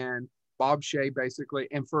 and then Bob Shaye basically,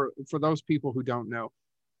 and for those people who don't know,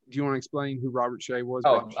 do you want to explain who Robert Shaye was?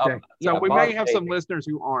 Bob So we Bob may have Shaye. Some listeners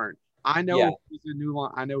who aren't. I know he was in New Line.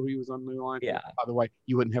 I know he was on New Line. Yeah. By the way,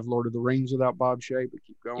 you wouldn't have Lord of the Rings without Bob Shaye, but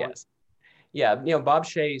keep going. Yes. Yeah. You know, Bob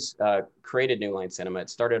Shaye's created New Line Cinema. It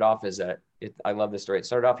started off as I love this story. It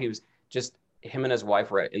started off, he was just, him and his wife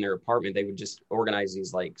were in their apartment. They would just organize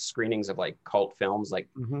these like screenings of like cult films, like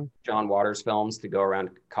John Waters films, to go around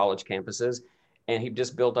college campuses. And he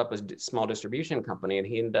just built up a small distribution company, and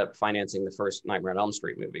he ended up financing the first Nightmare on Elm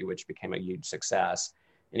Street movie, which became a huge success.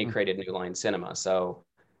 And he created New Line Cinema. So,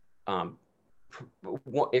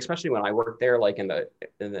 especially when I worked there, like in the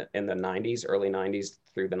 90s, early 90s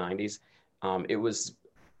through the 90s, it was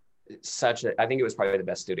I think it was probably the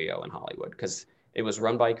best studio in Hollywood, because it was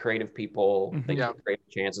run by creative people. They took creative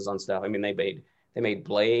chances on stuff. I mean, they made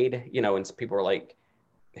Blade, you know, and people were like,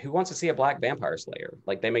 who wants to see a black vampire slayer?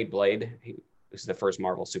 Like, they made Blade. This is the first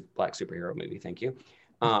Marvel black superhero movie. Thank you.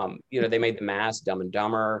 You know, they made The Mask, Dumb and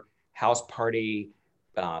Dumber, House Party,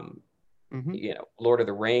 you know, Lord of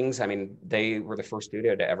the Rings. I mean, they were the first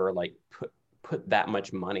studio to ever like put that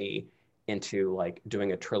much money into like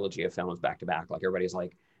doing a trilogy of films back to back. Like, everybody's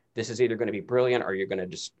like, this is either going to be brilliant or you're going to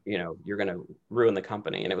just, you know, you're going to ruin the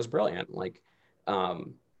company. And it was brilliant. Like, Bob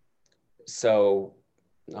Shaye,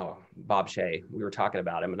 we were talking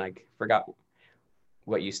about him and I forgot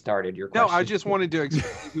what you started your question. No, I just wanted to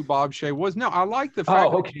explain who Bob Shaye was. No, I like the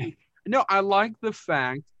fact. I like the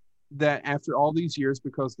fact that after all these years,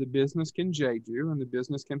 because the business can jade you and the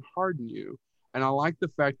business can harden you. And I like the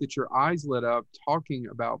fact that your eyes lit up talking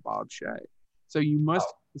about Bob Shaye. So you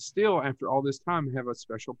must still, after all this time, have a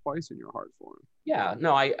special place in your heart for him. Yeah,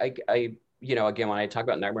 no, I you know, again, when I talk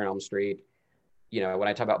about Nightmare on Elm Street, you know, when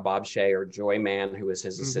I talk about Bob Shaye or Joy Mann, who was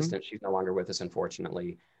his assistant, she's no longer with us,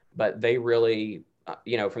 unfortunately, but they really,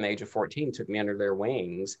 you know, from the age of 14, took me under their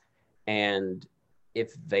wings. And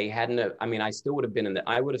if they hadn't, I mean, I still would have been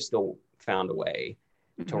I would have still found a way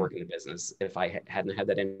to work in the business. If I hadn't had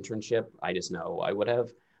that internship, I just know I would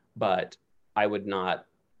have, but I would not,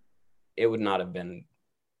 it would not have been,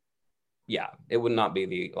 it would not be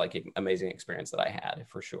the like amazing experience that I had,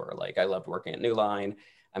 for sure. Like, I loved working at New Line.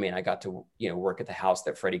 I mean, I got to, you know, work at the house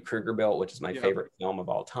that Freddy Krueger built, which is my favorite film of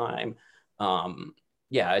all time.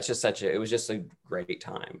 It's just it was just a great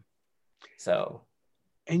time. So.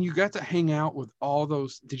 And you got to hang out with all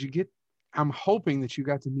those, I'm hoping that you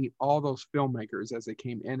got to meet all those filmmakers as they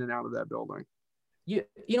came in and out of that building. You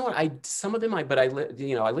know what? Some of them I lived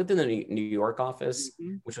in the New York office,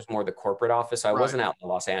 which was more the corporate office. I wasn't out in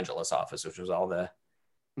the Los Angeles office, which was all the,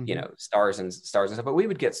 you know, stars and stuff. But we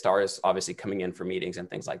would get stars obviously coming in for meetings and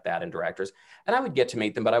things like that, and directors. And I would get to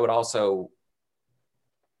meet them, but I would also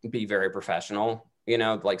be very professional, you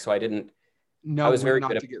know, like, so I didn't, know I was when very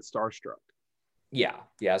not good to get starstruck. Yeah.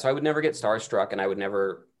 So I would never get starstruck, and I would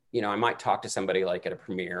never, I might talk to somebody like at a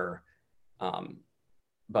premiere,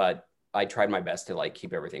 but I tried my best to like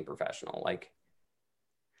keep everything professional. Like,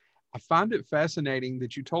 I find it fascinating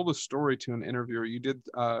that you told a story to an interviewer. You did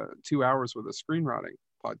 2 hours with a screenwriting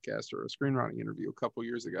podcast or a screenwriting interview a couple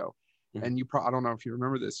years ago. Mhm. And I don't know if you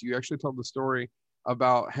remember this. You actually told the story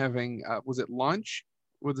about having, was it lunch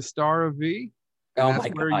with the star of V? And oh that's my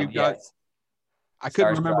where God, you got, yes. I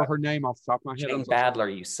couldn't remember Starstruck. her name off the top of my head. Jane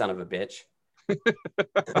Badler, you son of a bitch.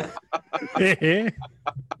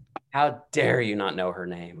 How dare you not know her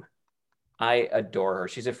name? I adore her.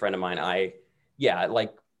 She's a friend of mine.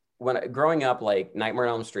 Like when growing up, like Nightmare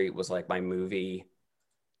on Elm Street was like my movie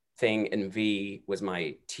thing, and V was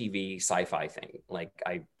my TV sci-fi thing. Like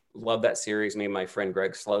I love that series. Me and my friend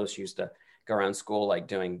Greg Sloas used to go around school like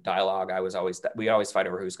doing dialogue. We always fight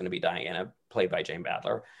over who's going to be Diana, played by Jane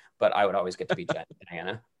Badler, but I would always get to be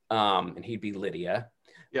Diana, and he'd be Lydia.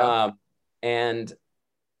 Yeah. And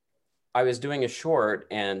I was doing a short,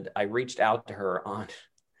 and I reached out to her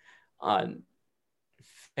on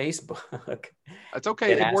Facebook. That's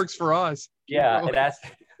okay. It works for us. Yeah,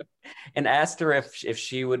 and asked her if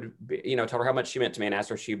she would be, told her how much she meant to me, and asked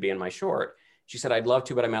her if she'd be in my short. She said, I'd love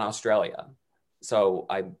to, but I'm in Australia. So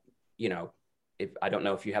if I don't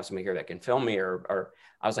know if you have somebody here that can film me, or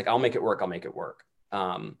I was like, I'll make it work. I'll make it work.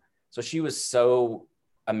 So she was so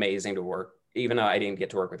amazing to work, even though I didn't get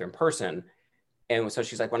to work with her in person. And so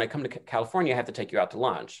she's like, when I come to California, I have to take you out to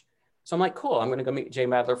lunch. So I'm like, cool, I'm going to go meet Jane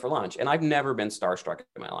Badler for lunch. And I've never been starstruck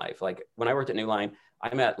in my life. Like when I worked at New Line,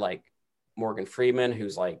 I met like Morgan Freeman,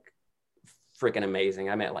 who's like freaking amazing.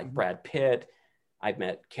 I met like Brad Pitt. I've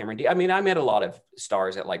met Cameron Diaz. I mean, I met a lot of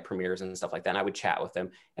stars at like premieres and stuff like that. And I would chat with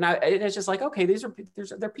them. And it's just like, okay,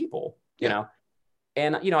 they're people, you know?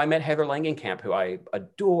 And, I met Heather Langenkamp, who I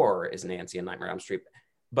adore as Nancy in Nightmare on Elm Street.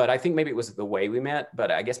 But I think maybe it was the way we met. But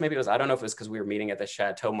I guess maybe it was, I don't know if it was because we were meeting at the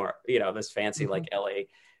Chateau, this fancy like LA,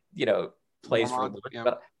 place for lunch. Yeah.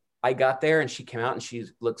 But I got there and she came out and she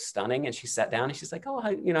looked stunning, and she sat down and she's like, oh,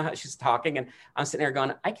 how she's talking. And I'm sitting there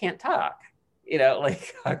going, I can't talk,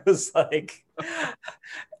 like I was like,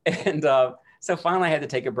 and so finally I had to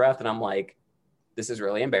take a breath, and I'm like, this is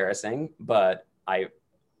really embarrassing, but I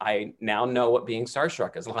now know what being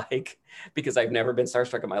starstruck is like, because I've never been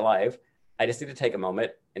starstruck in my life. I just need to take a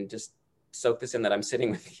moment and just soak this in, that I'm sitting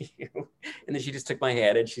with you. And then she just took my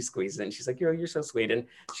hand and she squeezed it, and she's like, you're so sweet. And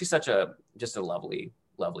she's just a lovely,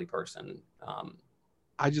 lovely person.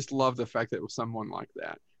 I just love the fact that it was someone like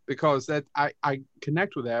that, because that I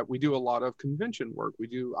connect with that. We do a lot of convention work. I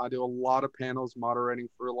do a lot of panels, moderating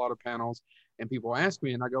for a lot of panels, and people ask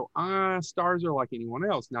me, and I go, stars are like anyone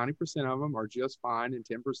else. 90% of them are just fine, and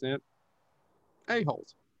 10%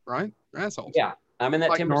 a-holes, right? Assholes. Yeah, I'm in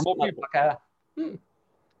that like 10% normal people.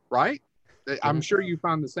 Right? I'm Mm-hmm. sure you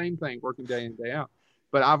find the same thing working day in, day out.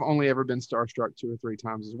 But I've only ever been starstruck 2 or 3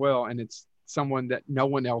 times as well, and it's someone that no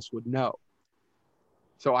one else would know.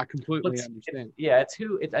 So I completely understand.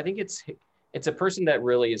 I think it's a person that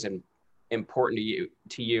really is important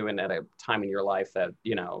to you, and at a time in your life that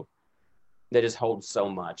that just holds so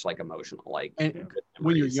much, like emotional, like and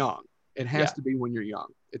when you're young. It has to be when you're young.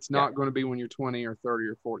 It's not going to be when you're 20 or 30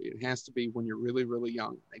 or 40. It has to be when you're really, really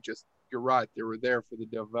young. You're right. They were there for the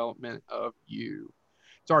development of you.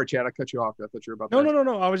 Sorry, Chad, I cut you off. I thought you were about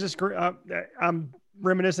No. I was just, I'm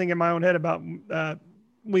reminiscing in my own head about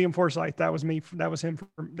William Forsythe. That was me. That was him.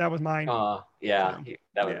 That was mine.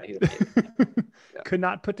 Could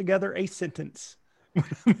not put together a sentence.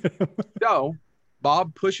 So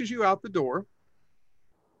Bob pushes you out the door.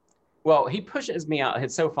 Well, he pushes me out.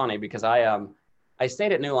 It's so funny because I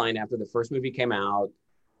stayed at New Line after the first movie came out.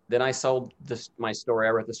 Then I sold my story.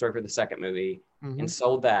 I wrote the story for the second movie and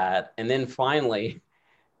sold that. And then finally,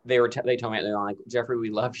 they told me at New Line, Jeffrey, we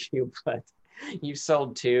love you, but you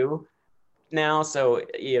sold 2 now. So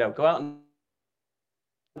go out and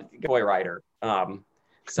boy writer.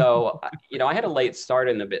 So I had a late start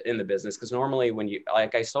in the business, because normally when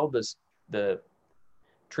I sold the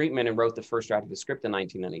treatment and wrote the first draft of the script in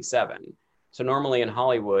 1997. So normally in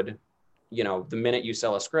Hollywood, the minute you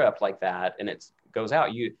sell a script like that and it goes out,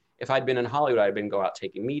 if I'd been in Hollywood, I'd been go out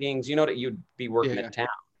taking meetings, that you'd be working in town.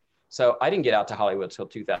 So I didn't get out to Hollywood till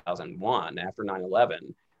 2001 after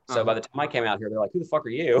 9/11. So by the time I came out here, they're like, who the fuck are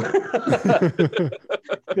you?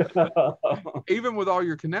 Even with all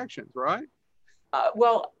your connections, right?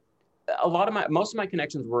 Well, most of my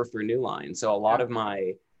connections were through New Line. So a lot of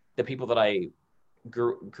the people that I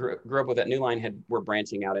grew up with at New Line were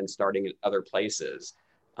branching out and starting in other places.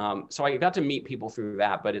 So I got to meet people through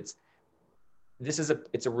that, but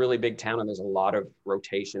it's a really big town, and there's a lot of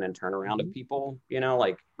rotation and turnaround of people,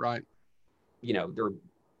 like, Right. there are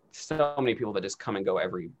so many people that just come and go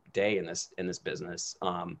every day in this business.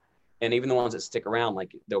 And even the ones that stick around,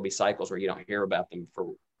 like there'll be cycles where you don't hear about them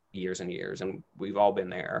for years and years, and we've all been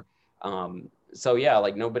there. So yeah,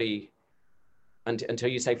 like nobody until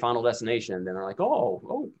you say Final Destination, then they're like,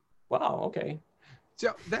 oh, wow, okay.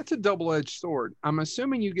 So that's a double-edged sword. I'm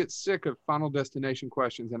assuming you get sick of Final Destination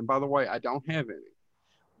questions, and by the way, I don't have any.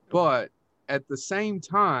 But at the same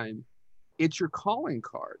time, it's your calling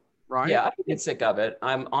card, right? Yeah, I get sick of it.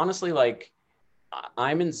 I'm honestly like,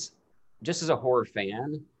 just as a horror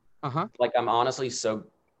fan, like I'm honestly so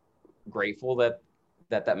grateful that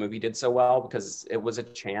movie did so well, because it was a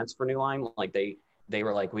chance for New Line. Like they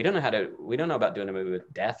were like, we don't know about doing a movie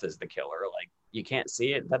with death as the killer. Like, you can't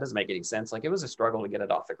see it. That doesn't make any sense. Like, it was a struggle to get it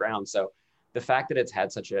off the ground. So the fact that it's had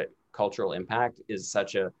such a cultural impact is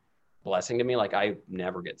such a blessing to me. Like, I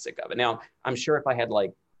never get sick of it. Now, I'm sure if I had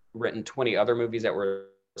like written 20 other movies that were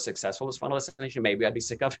successful as Final Destination, maybe I'd be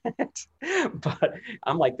sick of it. But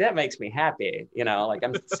I'm like, that makes me happy. Like,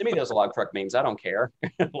 send me those log truck memes. I don't care.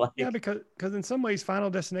 Like, yeah, because in some ways, Final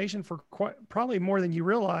Destination, for probably more than you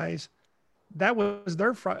realize, that was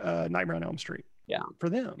their Nightmare on Elm Street. Yeah, for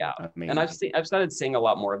them. Yeah, I mean, and I've started seeing a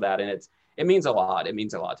lot more of that, and it means a lot. It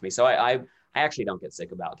means a lot to me. So I actually don't get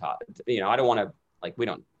sick about top. I don't want to, like, we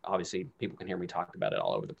don't, obviously people can hear me talk about it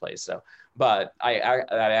all over the place. So, but I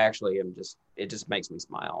actually am it just makes me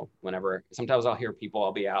smile whenever, sometimes I'll hear people,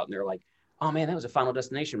 I'll be out and they're like, oh man, that was a Final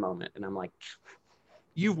Destination moment. And I'm like,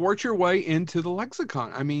 you've worked your way into the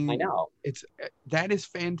lexicon. I mean, I know, that is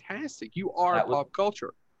fantastic. You are pop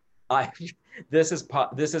culture. This is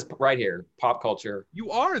right here, pop culture.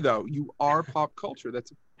 You are, though. You are pop culture.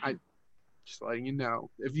 I just letting you know,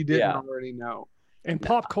 if you didn't already know. And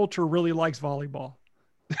pop culture really likes volleyball.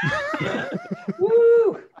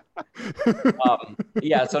 Woo!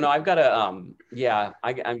 Yeah, so no, I've got a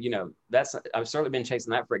I've certainly been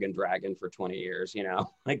chasing that friggin' dragon for 20 years,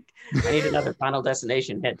 like, I need another Final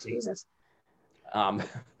Destination hit, Jesus. And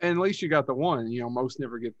at least you got the one. Most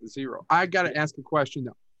never get the zero. I got to ask a question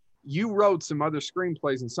though. You wrote some other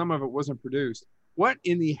screenplays and some of it wasn't produced. What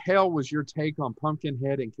in the hell was your take on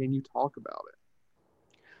Pumpkinhead, and can you talk about it?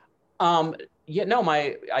 Yeah, no,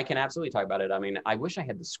 I can absolutely talk about it. I mean, I wish I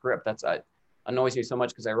had the script. That's annoys me so much,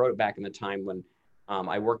 because I wrote it back in the time when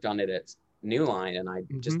I worked on it at New Line, and I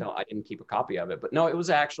just I didn't keep a copy of it. But no, it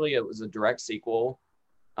was a direct sequel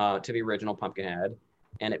to the original Pumpkinhead,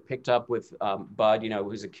 and it picked up with Bud,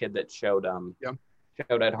 who's a kid that showed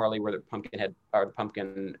Ed Harley where the Pumpkinhead, or the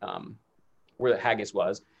pumpkin, where the haggis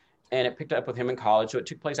was, and it picked up with him in college. So it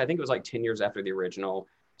took place, I think it was like 10 years after the original.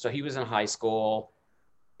 So he was in high school.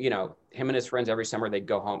 Him and his friends, every summer they'd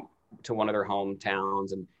go home to one of their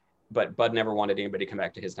hometowns, but Bud never wanted anybody to come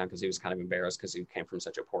back to his town because he was kind of embarrassed because he came from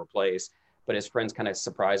such a poor place. But his friends kind of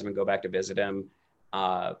surprise him and go back to visit him.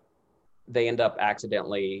 They end up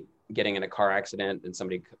accidentally getting in a car accident, and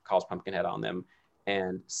somebody calls Pumpkinhead on them.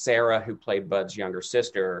 And Sarah, who played Bud's younger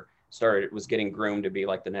sister, was getting groomed to be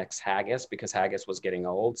like the next Haggis, because Haggis was getting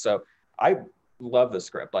old. So I love the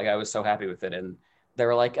script. Like, I was so happy with it. And they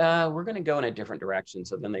were like, we're going to go in a different direction.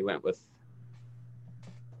 So then they went with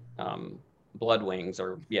Blood Wings,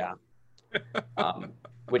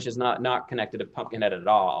 which is not connected to Pumpkinhead at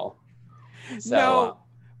all. So, no,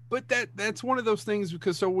 but that's one of those things,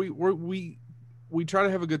 because so we try to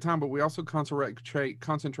have a good time, but we also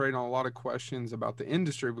concentrate on a lot of questions about the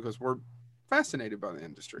industry, because we're fascinated by the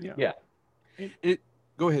industry. Yeah.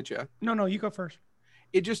 Go ahead, Chad. No, you go first.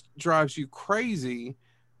 It just drives you crazy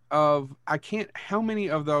how many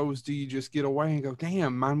of those do you just get away and go,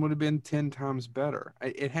 damn, mine would have been 10 times better?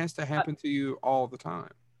 It has to happen to you all the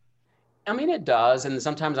time. I mean, it does. And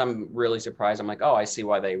sometimes I'm really surprised. I'm like, oh, I see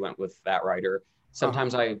why they went with that writer.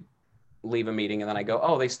 Sometimes I leave a meeting and then I go,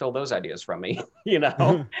 oh, they stole those ideas from me.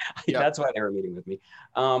 That's why they were meeting with me.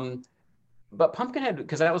 But Pumpkinhead,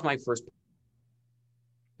 because that was my first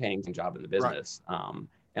paying job in the business. Right.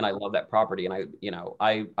 And I love that property. And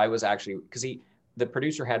I was actually, because the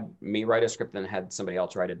producer had me write a script and had somebody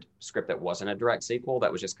else write a script that wasn't a direct sequel.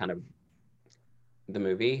 That was just kind of the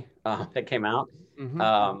movie that came out.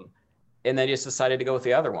 Mm-hmm. And they just decided to go with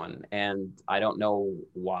the other one. And I don't know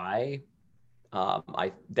why.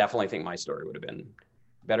 I definitely think my story would have been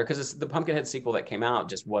better, because the Pumpkinhead sequel that came out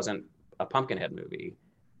just wasn't a Pumpkinhead movie.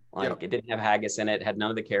 It didn't have Haggis in it, had none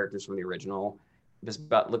of the characters from the original. This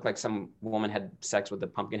looked like some woman had sex with the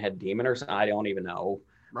Pumpkinhead demon or something. I don't even know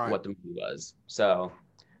what the movie was. So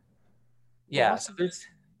yeah,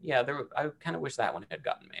 I kind of wish that one had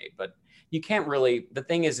gotten made, but you can't really. The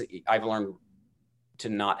thing is, I've learned to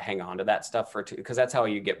not hang on to that stuff because that's how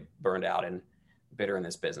you get burned out and bitter in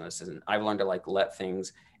this business. And I've learned to like let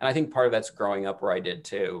things, and I think part of that's growing up where I did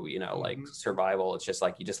too, you know, like survival. It's just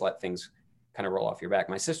like, you just let things kind of roll off your back.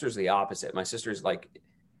 My sister's the opposite. My sister's like,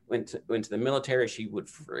 went to the military. She would,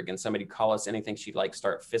 again, somebody call us anything, she'd like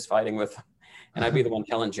start fist fighting with, and I'd be the one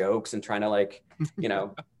telling jokes and trying to like, you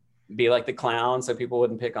know, be like the clown so people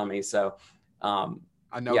wouldn't pick on me. So I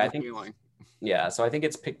know the feeling. Yeah. So I think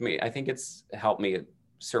it's picked me. I think it's helped me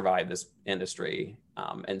survive this industry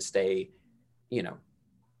and stay, you know,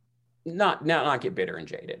 not get bitter and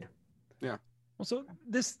jaded. Yeah. Well, so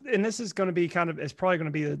this is going to be it's probably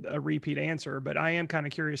going to be a repeat answer, but I am kind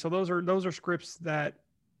of curious. So those are scripts that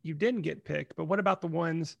you didn't get picked, but what about the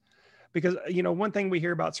ones, because, you know, one thing we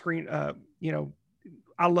hear about you know,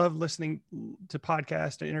 I love listening to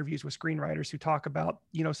podcasts and interviews with screenwriters who talk about,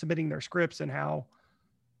 you know, submitting their scripts and how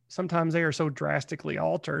sometimes they are so drastically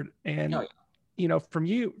altered. And, you know, from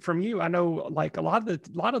you, I know like a lot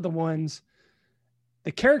of the ones,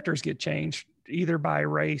 the characters get changed either by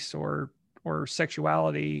race or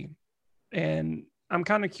sexuality. And I'm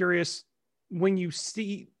kind of curious, when you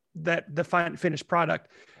see that the finished product,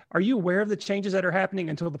 are you aware of the changes that are happening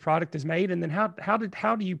until the product is made? And then how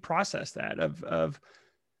do you process that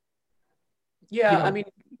yeah, you know, I mean,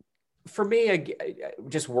 for me,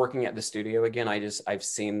 just working at the studio again, I've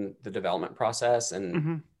seen the development process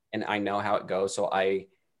and I know how it goes. So I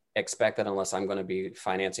expect that unless I'm going to be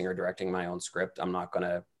financing or directing my own script, I'm not going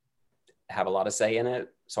to have a lot of say in it.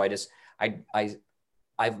 So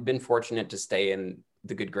I've been fortunate to stay in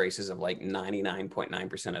the good graces of like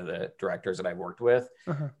 99.9% of the directors that I've worked with.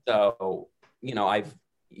 So, you know,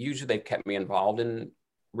 usually they've kept me involved in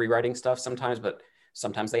rewriting stuff sometimes, but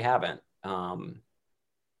sometimes they haven't.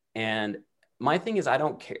 And my thing is, I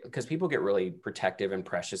don't care, because people get really protective and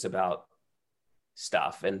precious about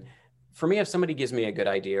stuff. And for me, if somebody gives me a good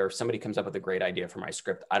idea or if somebody comes up with a great idea for my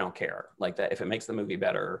script, I don't care. Like that, if it makes the movie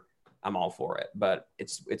better, I'm all for it. But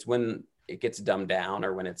it's when it gets dumbed down,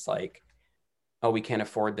 or when it's like, oh, we can't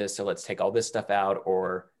afford this, so let's take all this stuff out,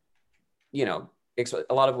 or, you know,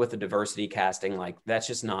 a lot of with the diversity casting, like that's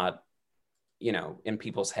just not, you know, in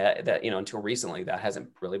people's head. That, you know, until recently, that hasn't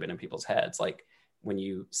really been in people's heads. Like when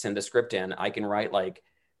you send a script in, I can write like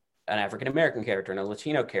an African-American character and a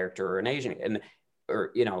Latino character or an Asian,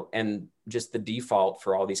 or, you know, and just the default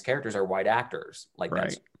for all these characters are white actors. Like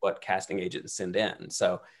that's what casting agents send in.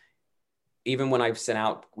 So even when we've sent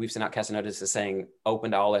out casting notices saying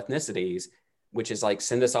open to all ethnicities, which is like,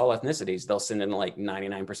 send us all ethnicities, they'll send in like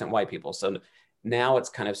 99% white people. So now it's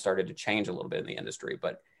kind of started to change a little bit in the industry,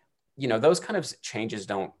 but, you know, those kind of changes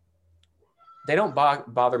don't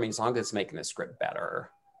bother me as long as it's making the script better.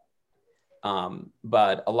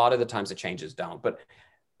 But a lot of the times the changes don't. But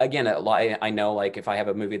again, I know, like if I have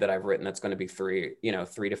a movie that I've written that's going to be $3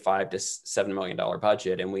 to $5 to $7 million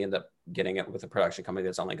budget, and we end up getting it with a production company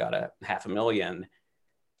that's only got $500,000,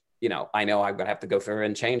 you know, I know I'm going to have to go through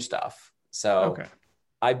and change stuff. So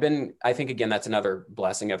I think, again, that's another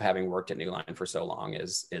blessing of having worked at New Line for so long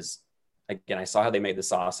is again, I saw how they made the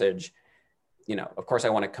sausage. You know, of course I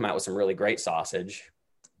want to come out with some really great sausage.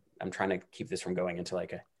 I'm trying to keep this from going into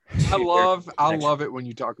like I love it when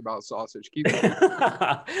you talk about sausage. Keep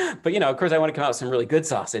it. But, you know, of course I want to come out with some really good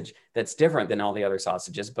sausage that's different than all the other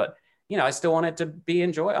sausages, but, you know, I still want it to be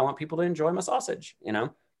enjoyed. I want people to enjoy my sausage, you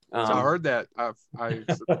know? So I heard that. I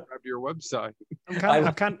subscribed to your website.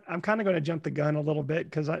 I'm kind of going to jump the gun a little bit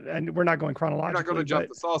because we're not going chronologically. You're not going to jump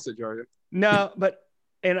the sausage, are you? No, but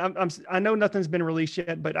I know nothing's been released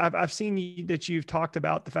yet, but I've seen that you've talked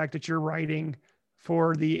about the fact that you're writing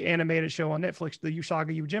for the animated show on Netflix, the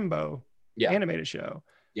Usagi Yojimbo animated show.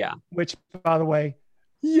 Yeah. Which, by the way,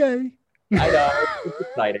 yay. I know, it's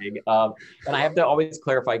exciting. And I have to always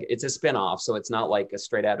clarify, it's a spinoff, so it's not like a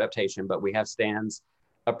straight adaptation, but we have Stan's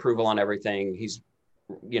approval on everything. He's,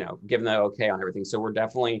 you know, given the okay on everything. So we're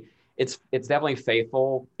definitely, it's definitely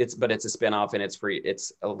faithful. But it's a spinoff and it's free.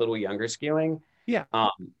 It's a little younger skewing. Yeah.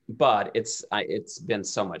 But it's been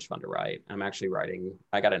so much fun to write. I'm actually writing,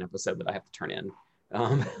 I got an episode that I have to turn in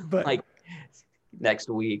but like next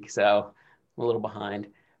week. So I'm a little behind.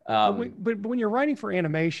 But when you're writing for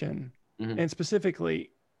animation and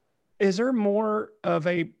specifically, is there more of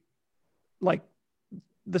a, like,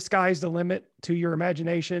 the sky's the limit to your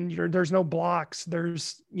imagination? There's no blocks.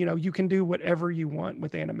 There's, you know, you can do whatever you want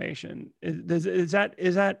with animation. Is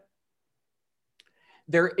that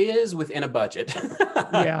there is within a budget.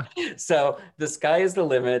 Yeah. So the sky is the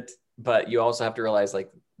limit, but you also have to realize, like,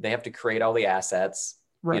 they have to create all the assets,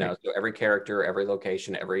 you know, so every character, every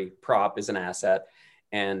location, every prop is an asset,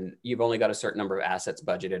 and you've only got a certain number of assets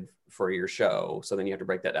budgeted for your show. So then you have to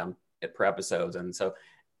break that down per episodes. And so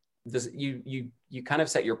this, you kind of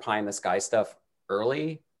set your pie in the sky stuff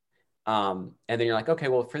early. And then you're like, okay,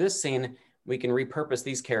 well, for this scene, we can repurpose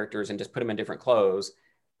these characters and just put them in different clothes.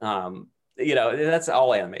 That's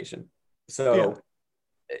all animation. So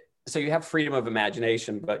you have freedom of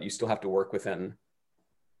imagination, but you still have to work within,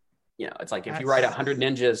 it's like if you write 100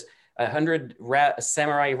 ninjas, 100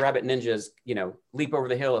 samurai rabbit ninjas, leap over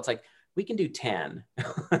the hill. It's like, we can do 10.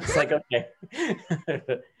 It's like, okay.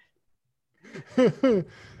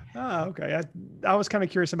 Okay. I was kind of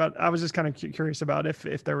curious about,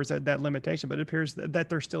 if there was that limitation, but it appears that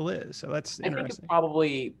there still is. So that's interesting. I think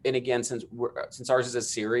probably, and again, since ours is a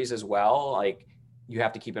series as well, like you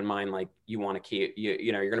have to keep in mind, like you want to keep,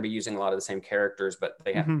 you're going to be using a lot of the same characters, but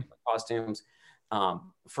they have different costumes.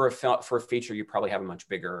 For a feature, you probably have a much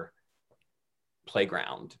bigger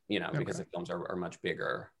playground, because the films are much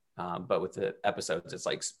bigger. But with the episodes, it's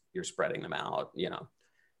like you're spreading them out,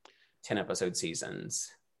 10 episode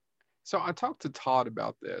seasons. So I talked to Todd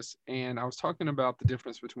about this, and I was talking about the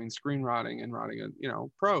difference between screenwriting and writing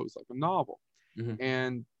prose, like a novel.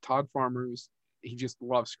 And Todd Farmer's, he just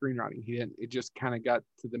loves screenwriting. It just kind of got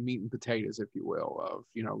to the meat and potatoes, if you will,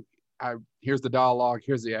 of, here's the dialogue,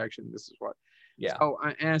 here's the action, this is what. Yeah. So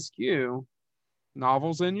I ask you,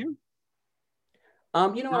 novels in you?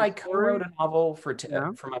 I co-wrote a novel for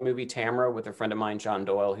my movie Tamra with a friend of mine, John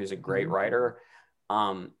Doyle, who's a great writer.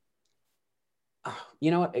 When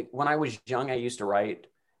I was young, I used to write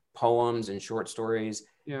poems and short stories.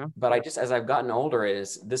 Yeah. But as I've gotten older,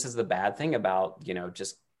 this is the bad thing about,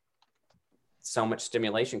 just so much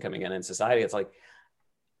stimulation coming in society. It's like,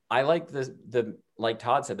 I like the like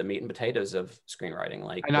Todd said, the meat and potatoes of screenwriting.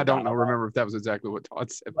 Like, and I don't remember if that was exactly what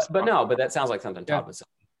Todd said. But that sounds like something Todd would say.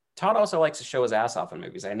 Todd also likes to show his ass off in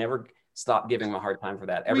movies. I never stopped giving him a hard time for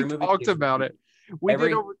that. We talked about it.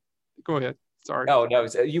 Go ahead. Sorry. Oh no,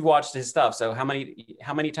 you watched his stuff. So how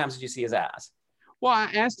many times did you see his ass? Well,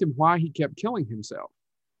 I asked him why he kept killing himself.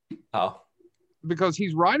 Oh, because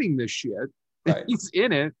he's writing this shit. Right. He's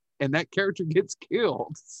in it, and that character gets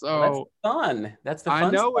killed. So that's fun. That's the fun I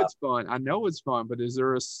know stuff. it's fun. I know it's fun, but is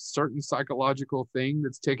there a certain psychological thing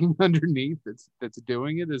that's taking underneath that's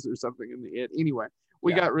doing it? Is there something in it? Anyway,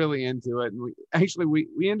 we got really into it, and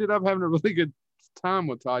we ended up having a really good time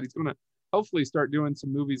with Todd. He's gonna hopefully start doing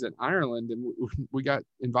some movies in Ireland, and we got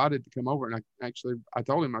invited to come over. And I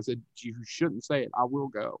told him, I said, you shouldn't say it. I will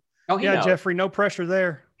go. Oh yeah, Jeffrey, no pressure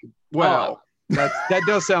there. Well, that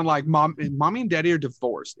does sound like mommy and daddy are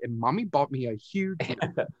divorced, and mommy bought me a huge.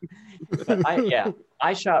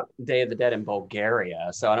 I shot Day of the Dead in Bulgaria,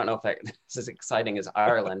 so I don't know if that's as exciting as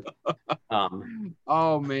Ireland.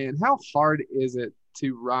 Oh man, how hard is it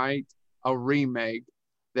to write a remake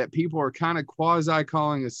that people are kind of quasi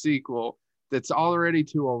calling a sequel that's already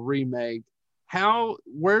to a remake?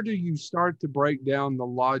 Where do you start to break down the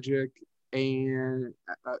logic and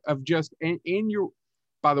of just and your?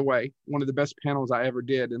 By the way, one of the best panels I ever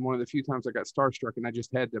did, and one of the few times I got starstruck, and I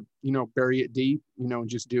just had to, bury it deep, and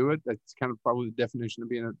just do it. That's kind of probably the definition of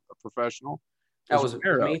being a professional. That was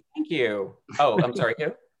me. Thank you. Oh, I'm sorry.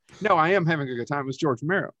 Who? No, I am having a good time. It was George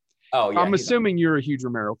Romero. Oh, yeah. I'm assuming you're a huge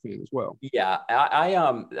Romero fan as well. Yeah,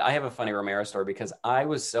 I have a funny Romero story because I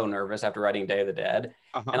was so nervous after writing Day of the Dead,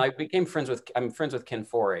 and I became friends with Ken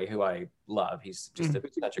Foree, who I love. He's just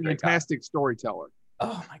such a great fantastic storyteller.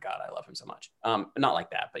 Oh my God, I love him so much. Not like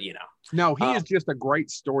that, but No, he is just a great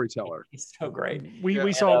storyteller. He's so great. We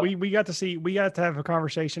got to have a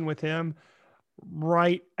conversation with him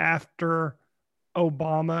right after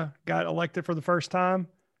Obama got elected for the first time.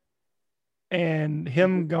 And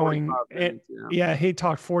him going, he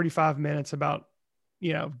talked 45 minutes about,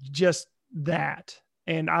 just that.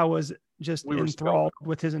 And I was just enthralled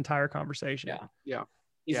with his entire conversation. Yeah.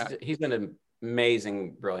 He's an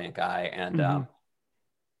amazing, brilliant guy. And,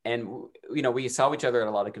 and we saw each other at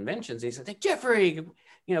a lot of conventions. He said, "Hey, Jeffrey,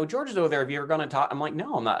 George is over there. Have you ever gone to talk?" I'm like,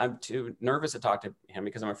 "No, I'm not. I'm too nervous to talk to him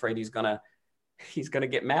because I'm afraid he's gonna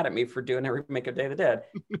get mad at me for doing a remake of Day of the Dead."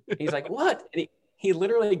 He's like, "What?" And he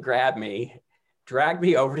literally grabbed me, dragged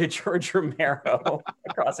me over to George Romero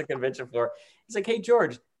across the convention floor. He's like, "Hey,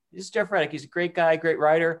 George, this is Jeff Reddick. He's a great guy, great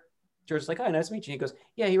writer." George's like, "Oh, nice to meet you." He goes,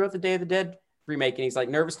 "Yeah, he wrote the Day of the Dead remake." And he's like,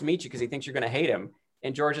 nervous to meet you because he thinks you're going to hate him.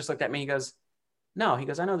 And George just looked at me. He goes, "No," he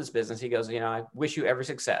goes, "I know this business." He goes, "I wish you every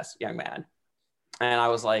success, young man." And I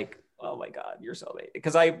was like, "Oh my God, you're so late."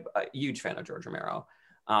 Because I'm a huge fan of George Romero.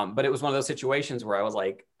 But it was one of those situations where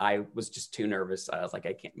I was just too nervous. I was like,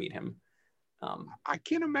 I can't meet him. I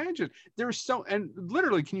can't imagine. And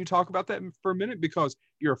literally, can you talk about that for a minute? Because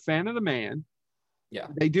you're a fan of the man. Yeah.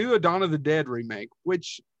 They do a Dawn of the Dead remake,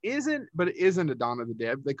 which but it isn't a Dawn of the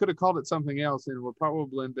Dead. They could have called it something else, and it would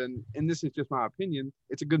probably have been. And this is just my opinion.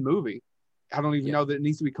 It's a good movie. I don't even know that it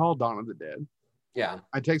needs to be called Dawn of the Dead. Yeah,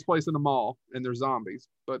 it takes place in a mall, and there's zombies,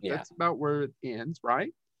 but that's about where it ends,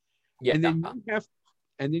 right? Yeah, and then you have.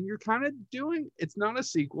 And then you're kind of doing. It's not a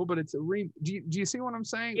sequel, but it's a Do you see what I'm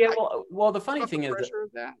saying? Yeah. Well, the funny thing is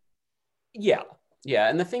that. Yeah,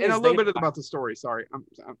 and the thing and is, a little bit about the story. Sorry,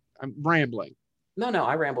 I'm rambling. No,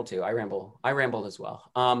 I ramble too. I rambled as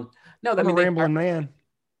well. No, I'm a rambling man.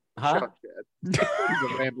 Huh? Shut up, He's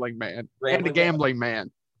a rambling man and a gambling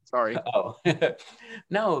man. Sorry. Oh,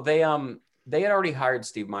 no, they had already hired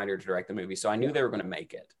Steve Miner to direct the movie, so I knew they were going to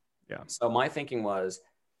make it. Yeah. So my thinking was,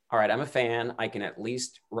 all right, I'm a fan. I can at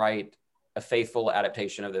least write a faithful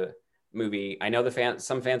adaptation of the movie. I know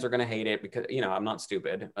some fans are going to hate it because, I'm not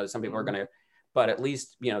stupid. Some people are going to, but at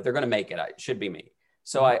least, they're going to make it. It should be me.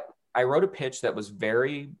 So I wrote a pitch that was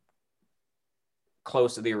very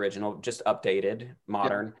close to the original, just updated,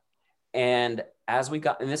 modern. Yeah. And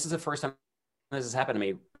and this is the first time this has happened to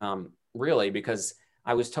me, really, because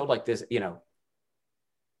I was told like this,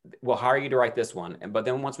 we'll hire you to write this one. But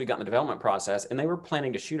then once we got in the development process, and they were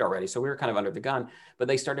planning to shoot already, so we were kind of under the gun, but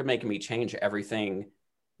they started making me change everything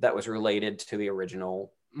that was related to the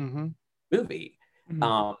original movie.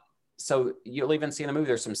 Mm-hmm. So you'll even see in the movie,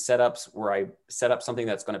 there's some setups where I set up something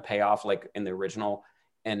that's going to pay off like in the original,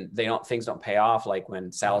 and things don't pay off. Like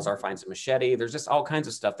when Salazar finds a machete, there's just all kinds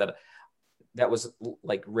of stuff that was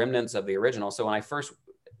like remnants of the original. So when I first,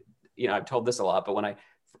 I've told this a lot, but when I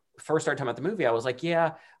first started talking about the movie, I was like,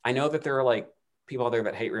 yeah, I know that there are like people out there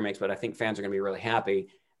that hate remakes, but I think fans are going to be really happy.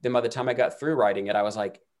 Then by the time I got through writing it, I was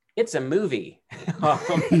like, it's a movie.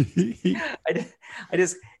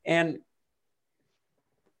 And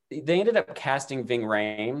they ended up casting Ving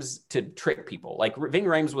Rhames to trick people. Like Ving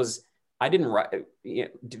Rhames was, Ving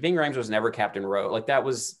Rhames was never Captain Rhodes. Like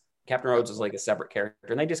Captain Rhodes was like a separate character,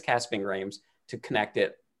 and they just cast Ving Rhames to connect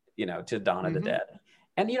it, to Dawn of the Dead.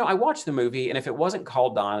 And, I watched the movie, and if it wasn't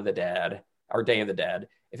called Dawn of the Dead or Day of the Dead,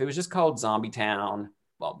 if it was just called Zombie Town,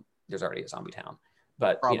 well, there's already a Zombie Town,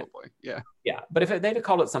 but probably, yeah. But if they'd have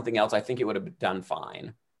called it something else, I think it would have done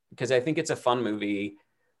fine, because I think it's a fun movie.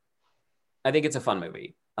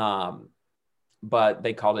 But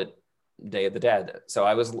they called it Day of the Dead. So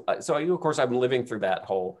of course I'm living through that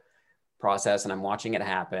whole process, and I'm watching it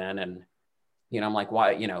happen. And, I'm like,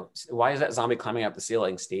 why is that zombie climbing up the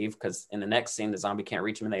ceiling, Steve? Because in the next scene, the zombie can't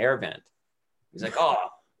reach him in the air vent. He's like, oh.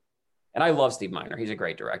 And I love Steve Miner. He's a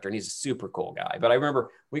great director, and he's a super cool guy. But I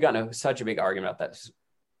remember we got into such a big argument about that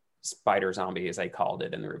spider zombie, as they called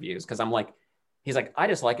it in the reviews. Because he's like, I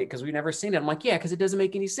just like it because we've never seen it. I'm like, yeah, because it doesn't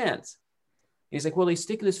make any sense. And he's like, well, he's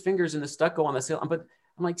sticking his fingers in the stucco on the ceiling. But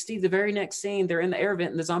I'm like, Steve, the very next scene, they're in the air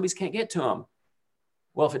vent and the zombies can't get to him.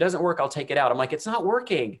 Well, if it doesn't work, I'll take it out. I'm like, it's not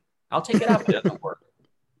working. I'll take it out if it doesn't work.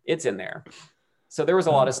 It's in there. So there was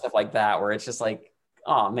a lot of stuff like that where it's just like,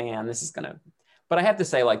 oh man, this is gonna. But I have to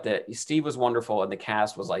say, like, that Steve was wonderful, and the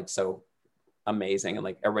cast was like so amazing, and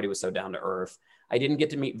like everybody was so down to earth. I didn't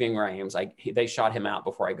get to meet Ving Rhames. They shot him out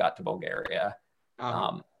before I got to Bulgaria.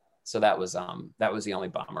 So that was the only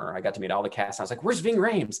bummer. I got to meet all the cast. And I was like, "Where's Ving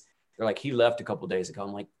Rhames?" They're like, "He left a couple of days ago."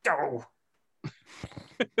 I'm like, "Oh."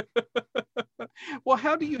 Well,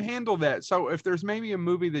 how do you handle that? So if there's maybe a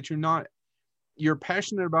movie that you're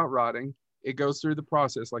passionate about writing, it goes through the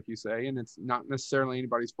process, like you say, and it's not necessarily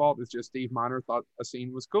anybody's fault. It's just Steve Miner thought a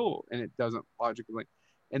scene was cool, and it doesn't logically.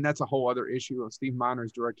 And that's a whole other issue of Steve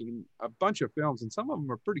Miner's directing a bunch of films, and some of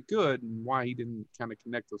them are pretty good, and why he didn't kind of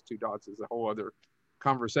connect those two dots is a whole other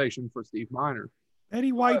conversation for Steve Miner.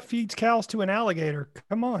 Betty White feeds cows to an alligator.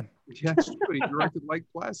 Come on. Yeah, that's true. He directed Lake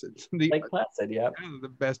Placid. Lake Placid, yeah. The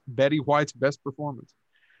best, Betty White's best performance.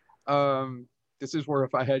 This is where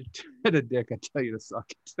if I had a dick, I'd tell you to suck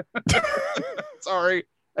it. Sorry.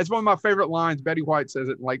 That's one of my favorite lines. Betty White says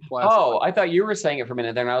it in Lake Placid. Oh, I thought you were saying it for a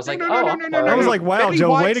minute there, and I was like, I was like, wow,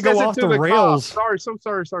 Joe, way to go off the rails. Sorry.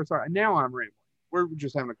 Now I'm rambling. We're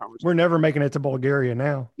just having a conversation. We're never making it to Bulgaria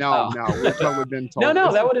now. No, we've totally been told.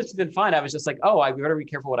 No, that would have been fine. I was just like, I better be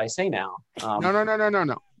careful what I say now.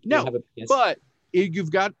 No. But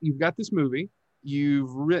you've got this movie,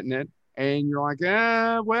 you've written it, and you're like,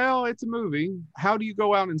 well, it's a movie. How do you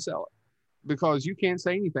go out and sell it? Because you can't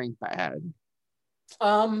say anything bad.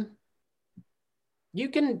 You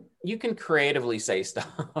can creatively say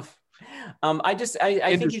stuff. I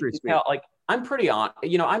think you can tell, like, I'm pretty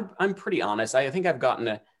I'm pretty honest. I think I've gotten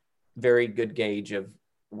a very good gauge of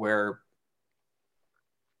where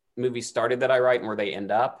movies started that I write and where they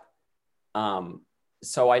end up.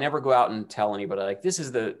 So I never go out and tell anybody like, this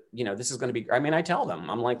is going to be, I tell them,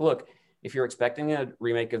 I'm like, look, if you're expecting a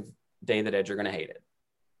remake of Day of the Dead, you're going to hate it.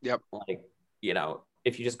 Yep. Like,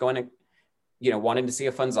 if you just go in and, wanting to see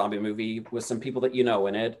a fun zombie movie with some people that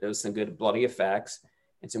in it, there's some good bloody effects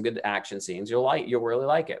and some good action scenes, you'll really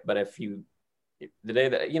like it. But if the day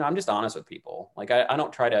that, I'm just honest with people. Like, I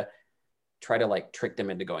don't try to like trick them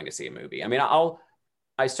into going to see a movie. I mean,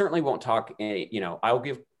 I certainly won't talk, I'll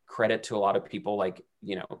give credit to a lot of people, like,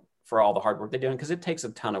 for all the hard work they're doing, because it takes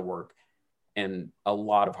a ton of work and a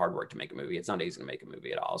lot of hard work to make a movie. It's not easy to make a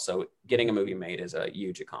movie at all. So getting a movie made is a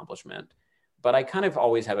huge accomplishment. But I kind of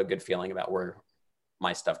always have a good feeling about where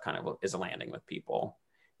my stuff kind of is landing with people.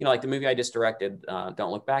 Like the movie I just directed,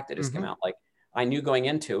 Don't Look Back, that just came out. Like, I knew going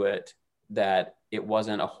into it that it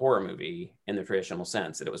wasn't a horror movie in the traditional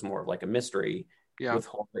sense, that it was more of like a mystery with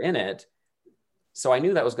horror in it. So I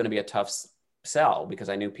knew that was going to be a tough sell, because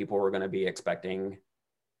I knew people were going to be expecting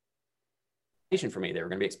for me. They were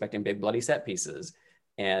going to be expecting big bloody set pieces,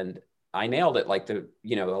 and I nailed it. Like a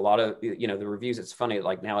lot of, the reviews, it's funny,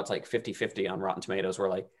 like now it's like 50-50 on Rotten Tomatoes, where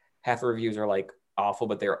like half the reviews are like awful,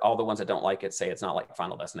 but they're all the ones that don't like it say it's not like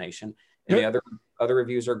Final Destination. And the other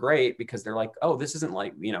reviews are great, because they're like, oh, this isn't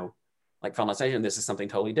like, like Final Destination, this is something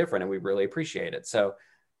totally different, and we really appreciate it. So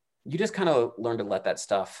you just kind of learn to let that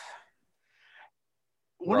stuff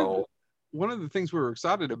roll. One of the things we were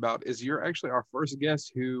excited about is you're actually our first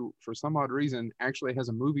guest who, for some odd reason, actually has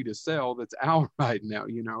a movie to sell that's out right now,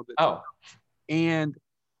 And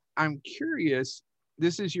I'm curious,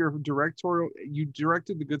 this is your directorial, you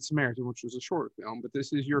directed The Good Samaritan, which was a short film, but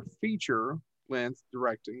this is your feature length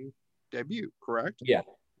directing debut, correct? Yeah.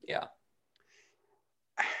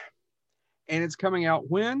 And it's coming out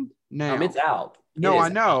when? Now. It's out. No, I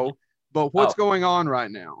know, but what's going on right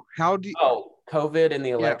now? How do you... COVID and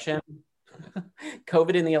the election. Yeah.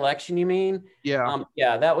 COVID in the election, you mean? Yeah.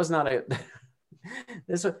 That was not a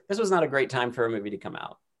this was not a great time for a movie to come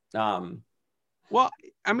out. Well,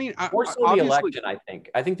 I mean, more so the election. I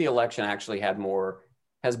think the election actually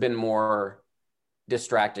has been more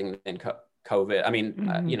distracting than COVID. I mean,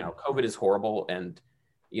 COVID is horrible, and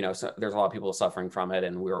so there's a lot of people suffering from it,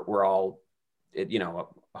 and we're all,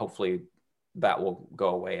 hopefully that will go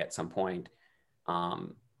away at some point.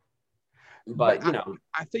 But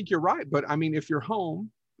I think you're right. But I mean, if you're home,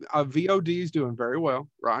 VOD is doing very well,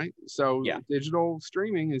 right? So digital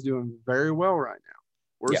streaming is doing very well right now.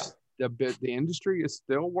 The industry is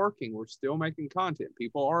still working. We're still making content.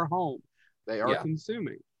 People are home. They are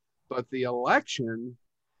consuming. But the election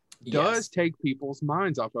does take people's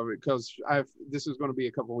minds off of it, because this is going to be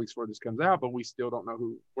a couple of weeks before this comes out, but we still don't know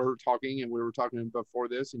who we're talking. And we were talking before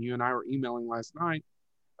this, and you and I were emailing last night.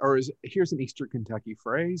 Here's an Eastern Kentucky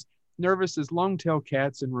phrase: nervous as long-tailed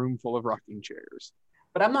cats in room full of rocking chairs.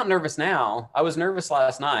 But I'm not nervous now. I was nervous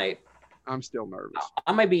last night. I'm still nervous.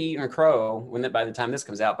 I might be eating crow by the time this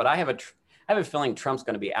comes out, but I have a feeling Trump's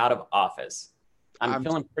going to be out of office. I'm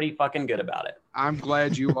feeling pretty fucking good about it. I'm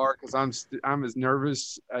glad you are, because I'm as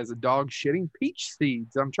nervous as a dog shitting peach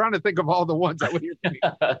seeds. I'm trying to think of all the ones that would hear.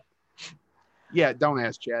 Yeah, don't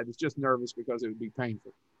ask Chad. It's just nervous because it would be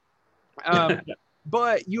painful.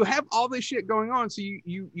 But you have all this shit going on, so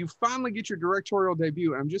you finally get your directorial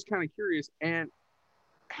debut. I'm just kind of curious, and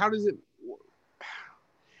how does it?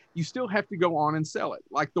 You still have to go on and sell it.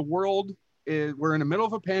 Like, the world is, we're in the middle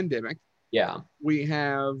of a pandemic. Yeah, we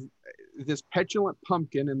have this petulant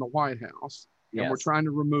pumpkin in the White House, and we're trying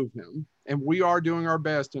to remove him. And we are doing our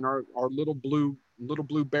best in our little blue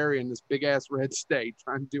berry in this big ass red state,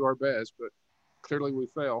 trying to do our best, but clearly we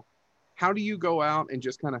fail. How do you go out and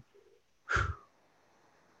just kind of?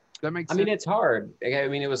 That makes sense. I mean, it's hard. I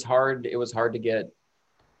mean, it was hard to get,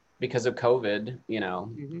 because of COVID,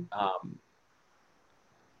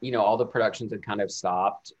 all the productions had kind of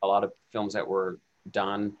stopped. A lot of films that were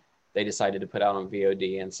done, they decided to put out on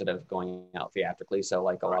VOD instead of going out theatrically. So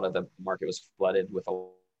like a lot of the market was flooded with a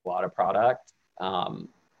lot of product.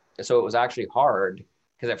 So it was actually hard,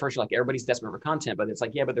 because at first you're like, everybody's desperate for content, but it's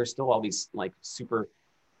like, but there's still all these like super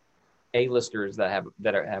A-listers that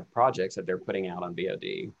have projects that they're putting out on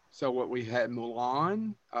VOD. So what we had,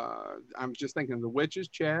 Mulan, I'm just thinking of The Witches,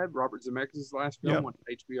 Chad, Robert Zemeckis' last film on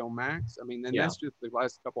HBO Max. I mean, then that's just the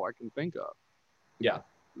last couple I can think of. Yeah.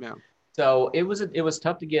 Yeah. So it was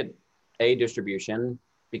tough to get a distribution,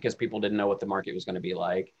 because people didn't know what the market was going to be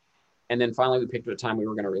like. And then finally we picked a time we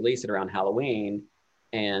were going to release it around Halloween.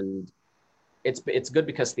 And it's good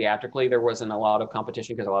because theatrically there wasn't a lot of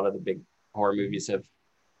competition, because a lot of the big horror movies have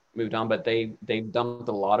moved on, but they've dumped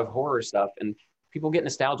a lot of horror stuff, and people get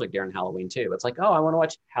nostalgic during Halloween too. It's like, oh, I want to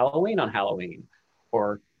watch Halloween on Halloween,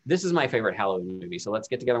 or this is my favorite Halloween movie, so let's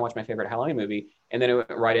get together and watch my favorite Halloween movie. And then it went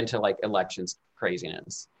right into like elections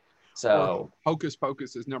craziness. So Hocus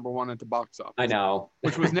Pocus is #1 at the box office. I know.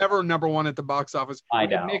 Which was never #1 at the box office. I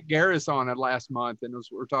We had know. Nick Garris on it last month, and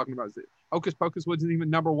we're talking about it. Hocus Pocus wasn't even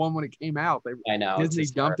 #1 when it came out. I know. Disney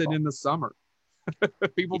dumped it in the summer.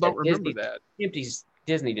 People don't remember that.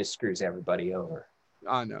 Disney just screws everybody over.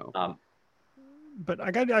 I know. But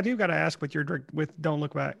I do got to ask with Don't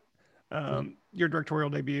Look Back, your directorial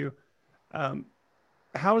debut,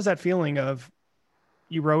 how is that feeling of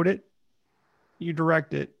you wrote it, you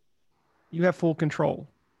direct it, you have full control.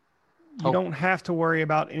 You don't have to worry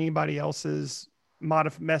about anybody else's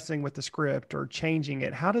messing with the script or changing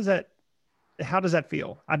it. How does that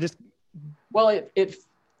feel? Well,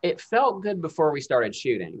 it felt good before we started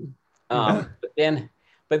shooting. But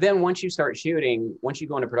then once you start shooting, once you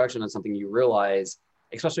go into production on something, you realize,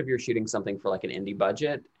 especially if you're shooting something for like an indie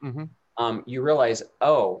budget, you realize,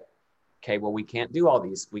 oh, okay, well, we can't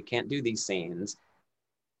do these scenes.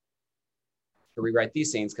 To rewrite these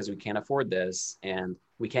scenes because we can't afford this, and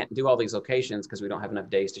we can't do all these locations because we don't have enough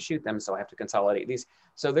days to shoot them, so I have to consolidate these.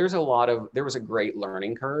 So there was a great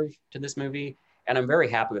learning curve to this movie, and I'm very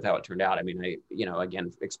happy with how it turned out. I mean,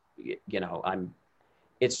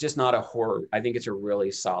 it's just not a horror. I think it's a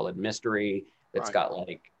really solid mystery that's got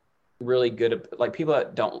like really good, like people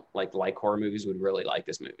that don't like horror movies would really like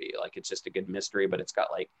this movie. Like it's just a good mystery, but it's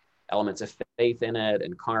got like elements of faith in it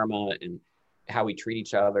and karma and how we treat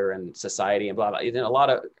each other and society and blah, blah.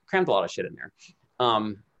 Crammed a lot of shit in there.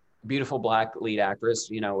 Beautiful black lead actress,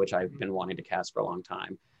 which I've been wanting to cast for a long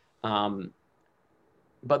time.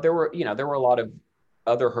 But there were a lot of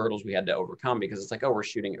other hurdles we had to overcome because it's like, oh, we're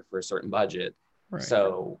shooting it for a certain budget. Right.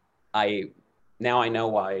 So now I know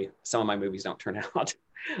why some of my movies don't turn out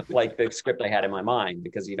like the script I had in my mind,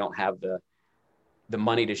 because you don't have the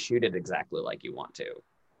money to shoot it exactly like you want to.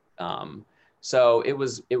 So it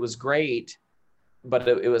was great, but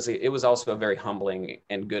it was also a very humbling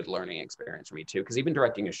and good learning experience for me too. Because even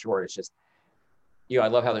directing a short, it's just, I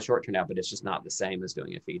love how the short turned out, but it's just not the same as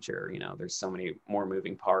doing a feature. There's so many more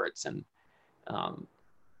moving parts and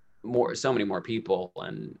so many more people,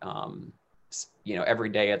 and every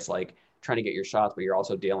day it's like trying to get your shots, but you're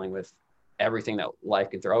also dealing with everything that life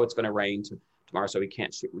can throw. Oh, it's going to rain tomorrow, so we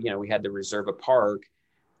can't shoot. We had to reserve a park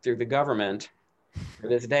through the government for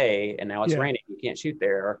this day, and now it's raining. You can't shoot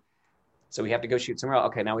there, so we have to go shoot somewhere else.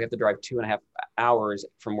 Okay, now we have to drive 2.5 hours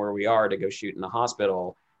from where we are to go shoot in the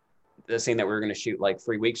hospital, the scene that we were going to shoot like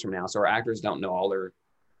 3 weeks from now. So our actors don't know all their,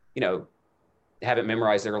 haven't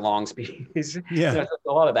memorized their long speeds. Yeah, there's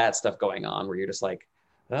a lot of that stuff going on where you're just like,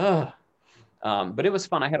 ugh. But it was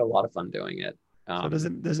fun. I had a lot of fun doing it. So does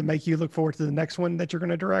it make you look forward to the next one that you're going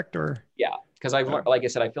to direct, or? Yeah, because I've learned, like I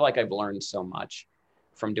said, I feel like I've learned so much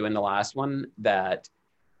from doing the last one that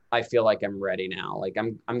I feel like I'm ready now. Like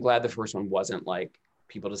I'm glad the first one wasn't like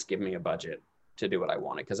people just give me a budget to do what I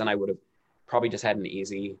wanted, because then I would have probably just had an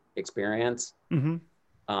easy experience. Mm-hmm.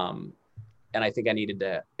 And I think I needed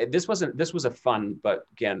to. This was a fun, but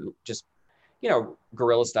again, just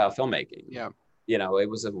guerrilla style filmmaking. Yeah. You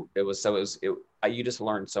just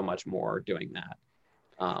learned so much more doing that.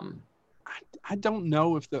 I don't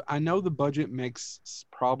know I know the budget makes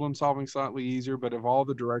problem solving slightly easier, but of all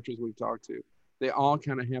the directors we've talked to, they all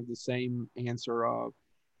kind of have the same answer of,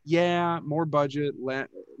 more budget,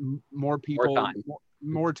 more people,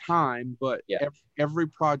 more time, but every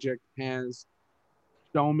project has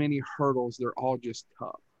so many hurdles. They're all just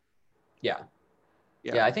tough. Yeah.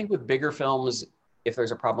 I think with bigger films, if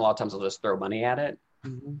there's a problem, a lot of times they'll just throw money at it.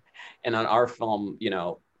 Mm-hmm. And on our film,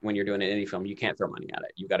 when you're doing an indie film, you can't throw money at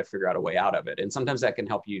it. You got to figure out a way out of it. And sometimes that can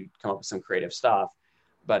help you come up with some creative stuff.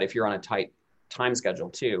 But if you're on a tight time schedule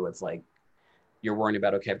too, it's like you're worrying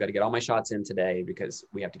about, okay, I've got to get all my shots in today because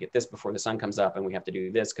we have to get this before the sun comes up, and we have to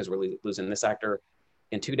do this because we're losing this actor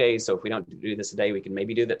in 2 days. So if we don't do this today, we can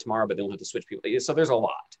maybe do that tomorrow, but then we'll have to switch people. So there's a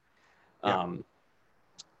lot.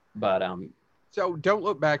 So Don't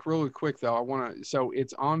Look Back really quick though. So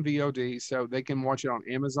it's on VOD, so they can watch it on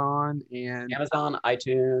Amazon,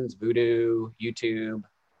 iTunes, Vudu, YouTube.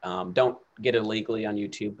 Don't get it illegally on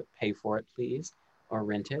YouTube, but pay for it, please, or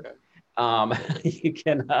rent it. Okay. You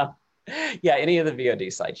can, any of the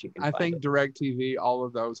VOD sites you can. I think DirecTV, all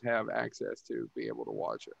of those have access to be able to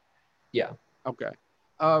watch it. Yeah. Okay.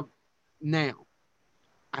 Now,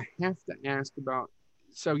 I have to ask about.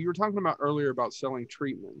 So you were talking about earlier about selling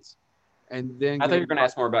treatments. And then I thought you were going to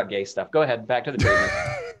ask more about gay stuff. Go ahead. Back to the treatment.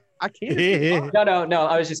 I can't. No.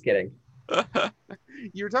 I was just kidding.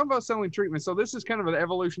 You were talking about selling treatment. So this is kind of an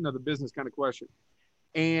evolution of the business kind of question.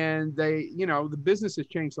 And the business has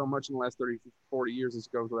changed so much in the last 30, 40 years, as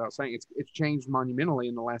it goes without saying. It's changed monumentally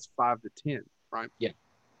in the last 5 to 10, right? Yeah.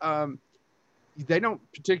 they don't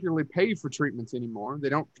particularly pay for treatments anymore. They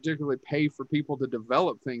don't particularly pay for people to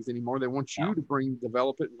develop things anymore. They want you to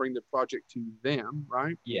develop it and bring the project to them,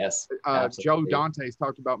 right? Yes. Joe Dante's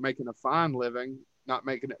talked about making a fine living, not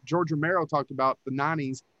making it. George Romero talked about the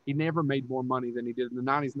 90s. He never made more money than he did in the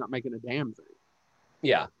 90s, not making a damn thing.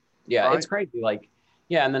 Yeah. Yeah. Right? It's crazy. Like,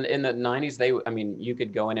 yeah. And then in the 90s, you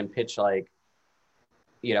could go in and pitch like,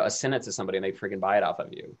 a sentence to somebody and they freaking buy it off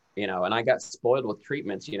of you, and I got spoiled with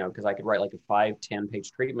treatments, because I could write like a 5-10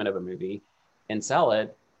 page treatment of a movie and sell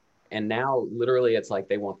it. And now literally it's like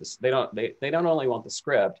they want this, they don't only want the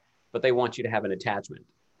script, but they want you to have an attachment.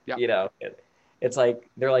 Yeah. It's like,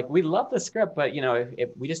 they're like, we love the script, but if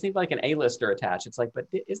we just need like an A-lister attached. It's like, but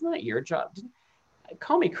isn't that your job?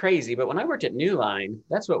 Call me crazy, but when I worked at New Line,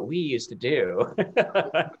 that's what we used to do.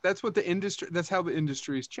 That's how the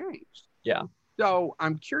industry has changed. Yeah. So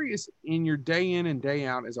I'm curious, in your day in and day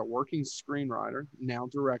out as a working screenwriter, now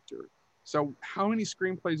director, so how many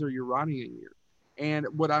screenplays are you writing a year? And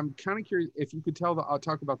what I'm kind of curious, if you could I'll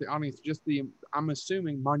talk about the audience, I'm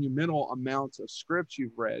assuming monumental amounts of scripts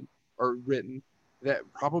you've read or written that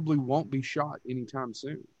probably won't be shot anytime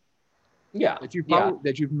soon. Yeah. That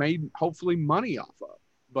you've made hopefully money off of,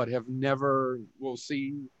 but have never will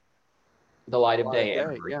see the light of day.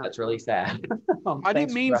 Yeah. That's really sad. I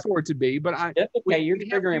didn't mean for it to be, but okay, you're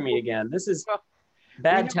triggering me again. This is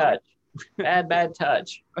bad touch. Bad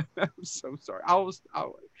touch. I'm so sorry.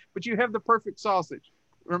 But you have the perfect sausage.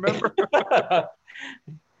 Remember?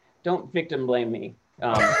 Don't victim blame me.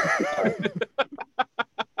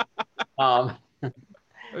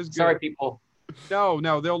 Sorry, people.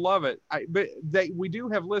 No, they'll love it. We do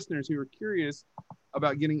have listeners who are curious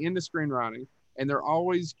about getting into screenwriting, and they're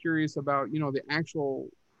always curious about, the actual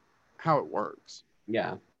how it works.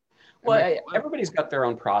 Yeah. Well, everybody's got their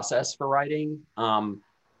own process for writing.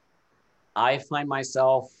 I find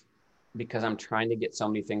myself, because I'm trying to get so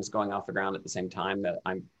many things going off the ground at the same time, that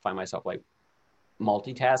I find myself like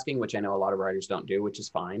multitasking, which I know a lot of writers don't do, which is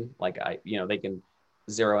fine. Like they can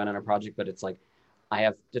zero in on a project, but it's like, I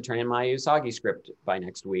have to turn in my Usagi script by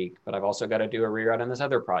next week, but I've also got to do a rewrite on this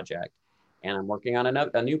other project. And I'm working on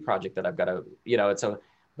a new project that I've got to,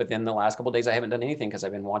 but then the last couple of days I haven't done anything because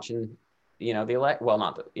I've been watching, 2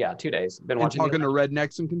 days. Been watching. Talking to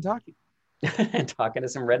rednecks in Kentucky. Talking to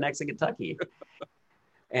some rednecks in Kentucky.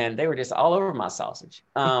 And they were just all over my sausage.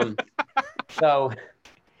 But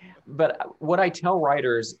what I tell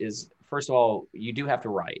writers is, first of all, you do have to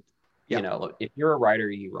write. Yeah. If you're a writer,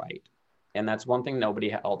 you write. And that's one thing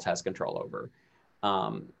nobody else has control over.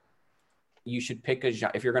 You should pick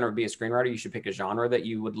if you're going to be a screenwriter, you should pick a genre that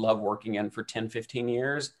you would love working in for 10, 15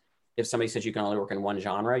 years. If somebody says you can only work in one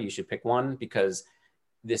genre, you should pick one, because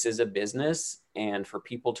this is a business. And for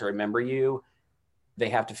people to remember you, they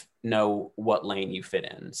have to know what lane you fit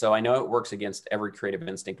in. So I know it works against every creative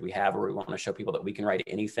instinct we have, where we want to show people that we can write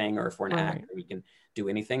anything, or if we're an actor, we can do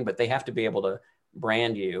anything, but they have to be able to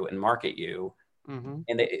brand you and market you. Mm-hmm.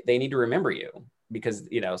 And they need to remember you, because,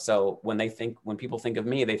 so when people think of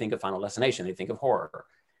me, they think of Final Destination, they think of horror.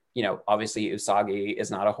 Obviously Usagi is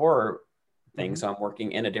not a horror thing. Mm-hmm. So I'm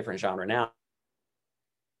working in a different genre now,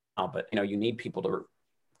 but you need people to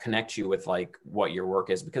connect you with like what your work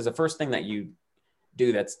is, because the first thing that you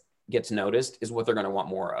do that gets noticed is what they're going to want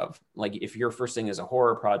more of. Like if your first thing is a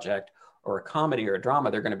horror project or a comedy or a drama,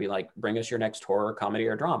 they're going to be like, bring us your next horror, comedy,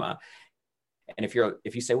 or drama. And if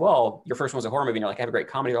you say, well, your first one was a horror movie, and you're like, I have a great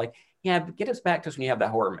comedy, you're like, yeah, but get us back to us when you have that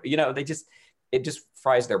horror. It just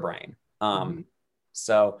fries their brain. And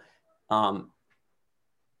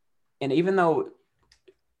even though,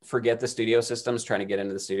 forget the studio systems, trying to get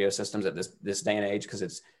into the studio systems at this day and age, because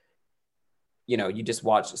it's, you just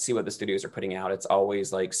see what the studios are putting out. It's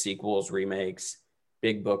always like sequels, remakes,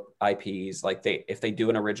 big book IPs. Like if they do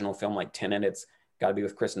an original film like Tenet, it's got to be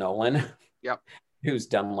with Chris Nolan. Yep. Who's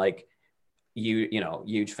done like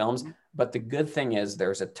huge films. But the good thing is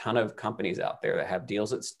there's a ton of companies out there that have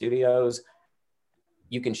deals at studios.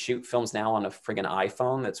 You can shoot films now on a friggin'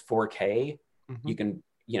 iPhone that's 4K. Mm-hmm. You can,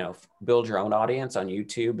 build your own audience on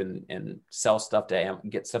YouTube and sell stuff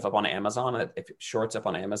get stuff up on Amazon. If shorts up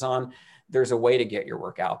on Amazon, there's a way to get your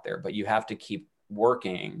work out there, but you have to keep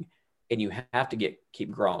working, and you have to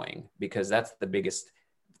keep growing, because that's the biggest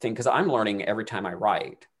thing. Because I'm learning every time I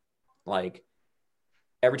write. Like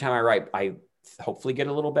every time I write, I hopefully get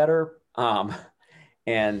a little better.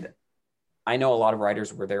 And I know a lot of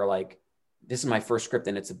writers where they're like, this is my first script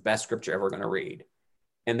and it's the best script you're ever going to read.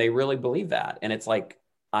 And they really believe that. And it's like,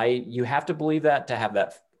 you have to believe that to have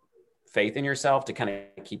that faith in yourself to kind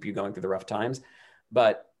of keep you going through the rough times.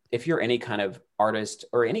 But if you're any kind of artist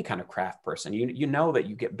or any kind of craft person, you know that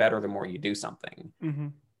you get better the more you do something. Mm-hmm.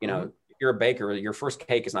 you're a baker, your first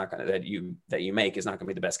cake is not going to that you make is not going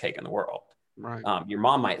to be the best cake in the world. Right. Your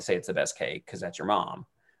mom might say it's the best cake because that's your mom,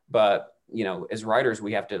 but as writers,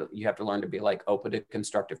 you have to learn to be like open to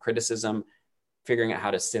constructive criticism, figuring out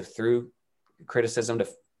how to sift through criticism to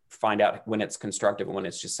find out when it's constructive and when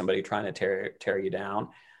it's just somebody trying to tear you down.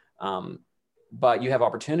 But you have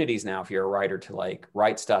opportunities now if you're a writer to like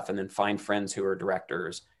write stuff and then find friends who are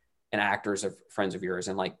directors and actors of friends of yours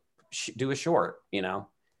and like do a short.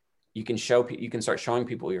 You can start showing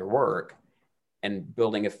people your work and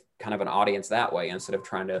building a kind of an audience that way instead of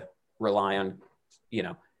trying to rely on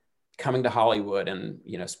coming to Hollywood and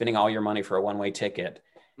spending all your money for a one-way ticket.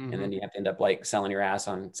 And then you have to end up like selling your ass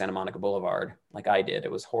on Santa Monica Boulevard like I did.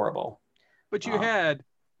 It was horrible. But you had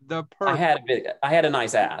the I had a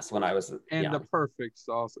nice ass when I was young. The perfect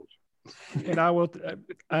sausage. And I will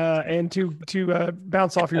and to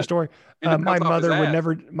bounce off your story, my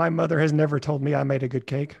mother has never told me I made a good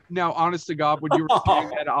cake. Now, honest to God, when you were saying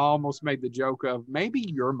that, I almost made the joke of maybe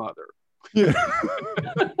your mother. Yeah.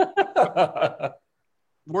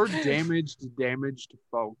 We're damaged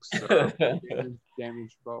folks.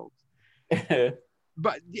 Damaged folks.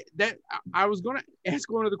 But that I was going to ask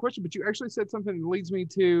one other question, but you actually said something that leads me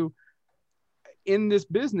to, in this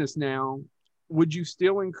business now, would you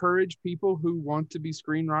still encourage people who want to be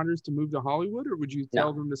screenwriters to move to Hollywood, or would you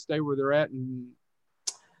tell them to stay where they're at and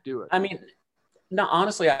do it? I mean, no,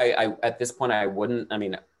 honestly, I at this point I wouldn't. I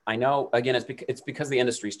mean, I know again it's because the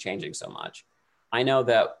industry's changing so much. I know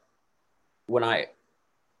that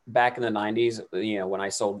back in the 90s, when I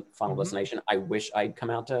sold Final Destination, I wish I'd come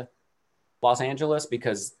out to Los Angeles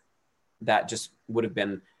because that just would have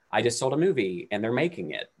been, I just sold a movie and they're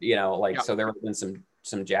making it, so there would have been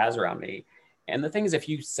some jazz around me. And the thing is, if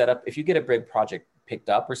you get a big project picked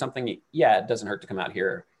up or something, it doesn't hurt to come out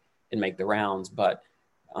here and make the rounds. But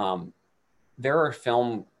there are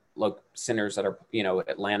film centers that are,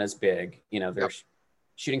 Atlanta's big, they're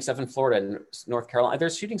shooting stuff in Florida and North Carolina. They're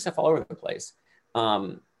shooting stuff all over the place.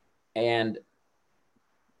 And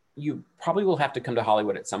you probably will have to come to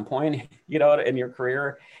Hollywood at some point, in your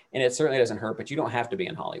career. And it certainly doesn't hurt, but you don't have to be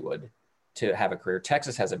in Hollywood to have a career.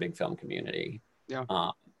 Texas has a big film community,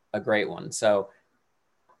 a great one. So,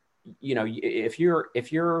 if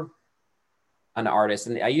you're an artist,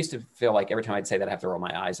 and I used to feel like every time I'd say that I have to roll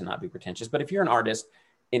my eyes and not be pretentious, but if you're an artist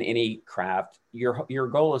in any craft, your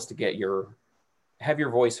goal is to have your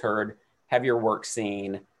voice heard, have your work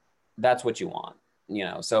seen. That's what you want,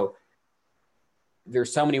 so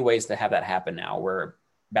there's so many ways to have that happen now, where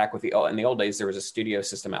back in the old days, there was a studio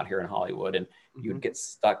system out here in Hollywood, and you would get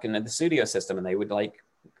stuck into the studio system and they would like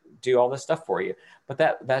do all this stuff for you. But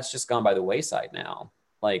that's just gone by the wayside now.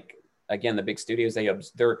 Like, again, the big studios,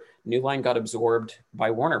 their New Line got absorbed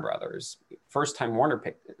by Warner Brothers. First Ted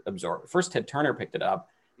Turner picked it up,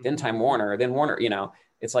 then Time Warner, then Warner,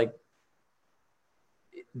 it's like,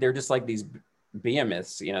 they're just like these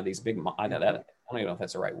behemoths, these big, I don't even know if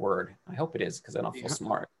that's the right word. I hope it is, because then I'll feel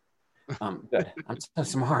smart. Good. I'm so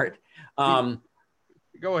smart. Go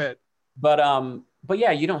ahead. But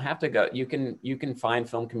yeah, you don't have to go. You can find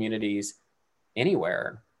film communities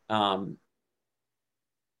anywhere.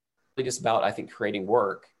 Just about, I think, creating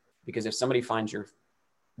work, because if somebody finds your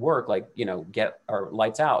work, like,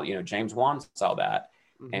 Lights Out, James Wan saw that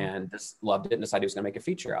and just loved it and decided he was going to make a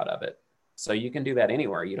feature out of it. So you can do that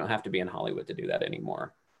anywhere. You don't have to be in Hollywood to do that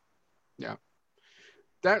anymore. Yeah.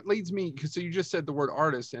 That leads me, because you just said the word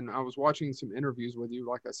artist, and I was watching some interviews with you,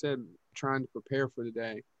 like I said, trying to prepare for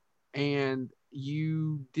today, and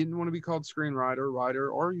you didn't want to be called screenwriter,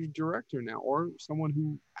 writer, or your director now, or someone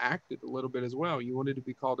who acted a little bit as well. You wanted to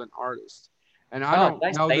be called an artist. And I don't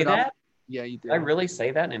know that. Yeah, you did. Did I really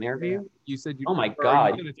say that in an interview? Yeah. You said you. Oh my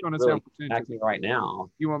God! It's going to sound pretentious. Me right now.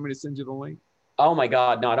 You want me to send you the link? Oh my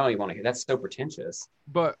God! No, I don't even want to hear. That's so pretentious.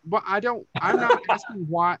 But I'm not asking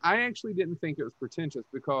why. I actually didn't think it was pretentious,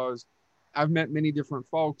 because I've met many different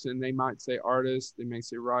folks, and they might say artist, they may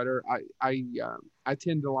say writer. I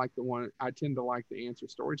tend to like the answer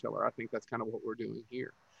storyteller. I think that's kind of what we're doing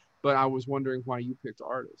here. But I was wondering why you picked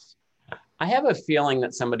artist. I have a feeling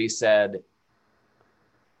that somebody said,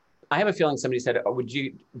 oh, would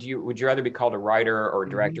you rather be called a writer or a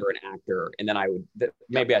director or an actor? And then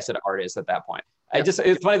maybe I said artist at that point. It's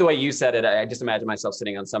funny the way you said it. I just imagine myself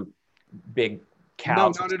sitting on some big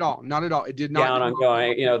couch. No, not at all. It did not. Down on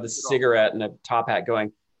going, the cigarette and a top hat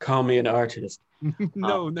going, call me an artist.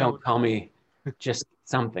 No. Don't call me just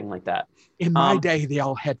something like that. In my day, they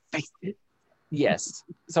all had faces. Yes.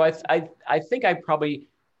 So I think I probably,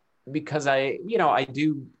 because I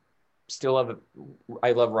do still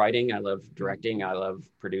I love writing, I love directing, I love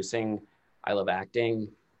producing, I love acting.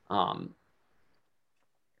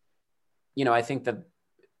 I think that,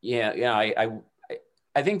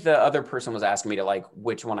 I think the other person was asking me to like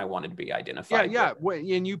which one I wanted to be identified. Yeah.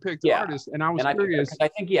 And you picked artist, and I was and curious. I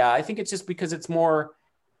think it's just because it's more,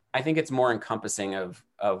 I think it's more encompassing of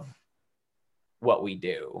what we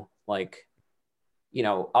do. Like,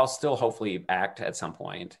 I'll still hopefully act at some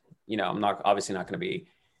point. I'm obviously not going to be,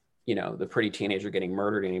 the pretty teenager getting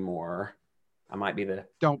murdered anymore. I might be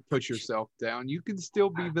Don't put yourself down. You can still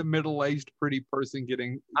be the middle-aged pretty person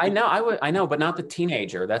getting. I know, but not the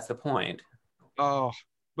teenager. That's the point. Oh,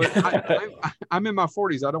 but I'm in my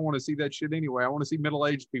 40s. I don't want to see that shit anyway. I want to see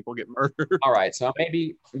middle-aged people get murdered. All right, so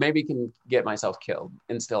maybe can get myself killed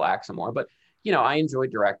and still act some more. But I enjoy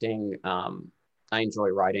directing. I enjoy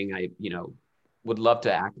writing. I would love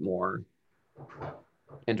to act more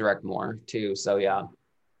and direct more too. So yeah,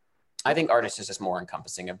 I think artist is just more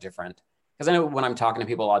encompassing of different. Because I know when I'm talking to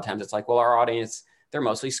people, a lot of times it's like, well, our audience, they're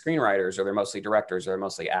mostly screenwriters, or they're mostly directors, or they're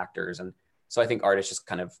mostly actors, and so I think artist just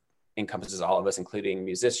kind of encompasses all of us, including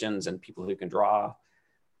musicians and people who can draw.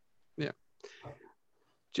 Yeah.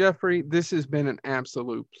 Jeffrey, this has been an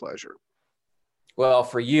absolute pleasure. Well,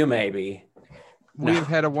 for you, maybe. We've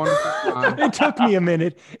had a wonderful time. It took me a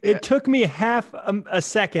minute. It took me half a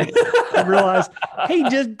second to realize he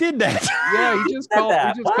just did that. Yeah, he just called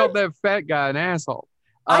that fat guy an asshole.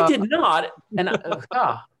 I did not. And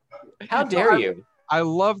how dare you? I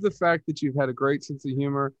love the fact that you've had a great sense of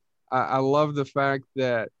humor. I love the fact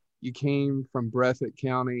that you came from Breathitt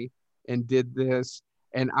County and did this.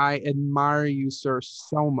 And I admire you, sir,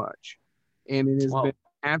 so much. And it has been an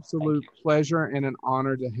absolute pleasure and an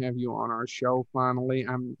honor to have you on our show finally.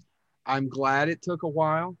 I'm glad it took a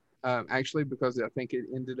while, actually, because I think it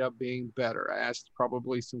ended up being better. I asked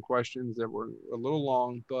probably some questions that were a little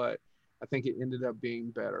long, but I think it ended up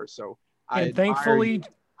being better. So thankfully,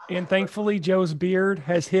 Joe's beard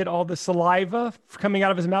has hit all the saliva coming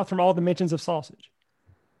out of his mouth from all the mentions of sausage.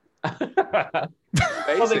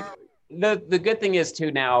 Basically. Well, the good thing is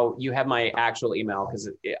too, now you have my actual email, because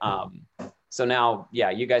so now,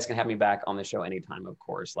 yeah, you guys can have me back on the show anytime, of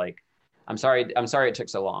course. Like, I'm sorry it took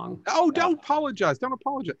so long. Oh, don't apologize. Don't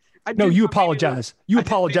apologize. No, you apologize. You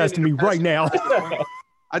apologize to me right now.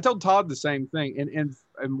 I told Todd the same thing,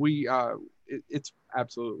 and we it's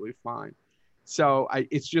absolutely fine. So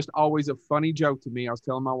it's just always a funny joke to me. I was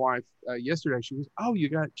telling my wife yesterday. She goes, "Oh, you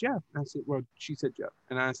got Jeff?" And I said, "Well," she said Jeff,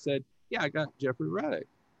 and I said, "Yeah, I got Jeffrey Reddick."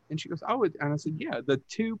 And she goes, "Oh," and I said, "Yeah, the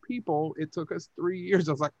two people. It took us 3 years."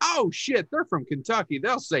 I was like, "Oh shit, they're from Kentucky.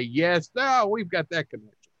 They'll say yes. Oh, we've got that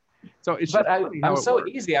connection." So it's. But I'm so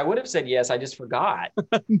easy. I would have said yes. I just forgot.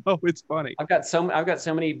 No, it's funny. I've got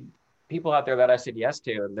so many people out there that I said yes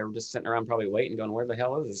to, and they were just sitting around probably waiting, going, "Where the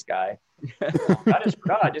hell is this guy?" I just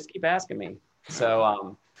forgot. Just keep asking me.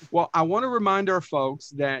 So, well, I want to remind our folks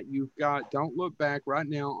that you've got Don't Look Back right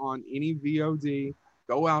now on any VOD.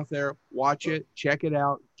 Go out there, watch it, check it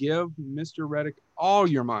out. Give Mr. Reddick all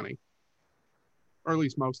your money, or at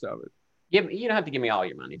least most of it. You don't have to give me all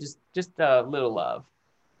your money. Just a little love.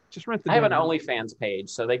 Just rent the. I have an OnlyFans page,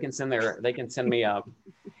 so they can send me.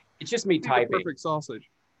 It's just me typing. Perfect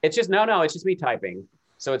sausage. It's just it's just me typing.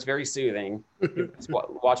 So it's very soothing.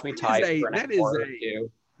 Watch me type for an hour or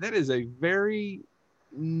two. That is a very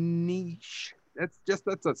niche.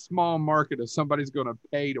 That's a small market if somebody's going to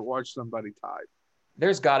pay to watch somebody type.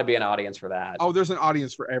 There's got to be an audience for that. Oh, there's an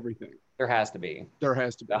audience for everything. There has to be. There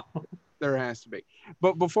has to be. There has to be.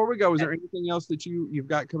 But before we go, is there anything else that you've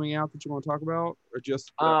got coming out that you want to talk about, or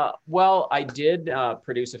just? Well, I did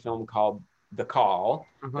produce a film called The Call.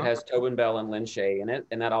 It has Tobin Bell and Lynn Shay in it,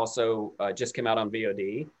 and that also just came out on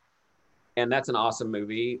VOD. And that's an awesome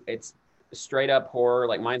movie. It's straight up horror.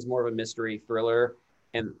 Like, mine's more of a mystery thriller,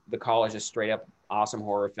 and The Call is just straight up awesome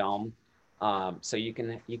horror film. So you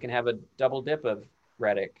can have a double dip of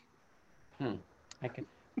Reddick. I can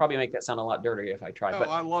probably make that sound a lot dirtier if I tried. But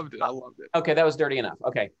I loved it. Okay, that was dirty enough.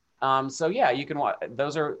 Okay. So yeah, you can watch.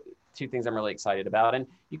 Those are two things I'm really excited about, and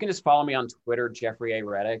you can just follow me on Twitter, Jeffrey A.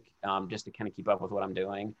 Reddick, just to kind of keep up with what I'm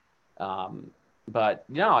doing. But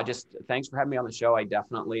no, just thanks for having me on the show. I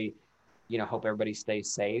definitely, hope everybody stays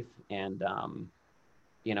safe, and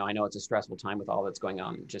I know it's a stressful time with all that's going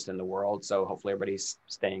on just in the world. So hopefully everybody's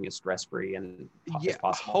staying as stress-free and as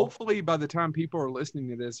possible. Hopefully by the time people are listening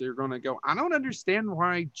to this, they're going to go, I don't understand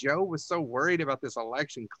why Joe was so worried about this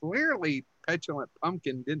election. Clearly, Petulant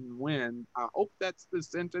Pumpkin didn't win. I hope that's the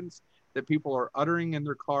sentence that people are uttering in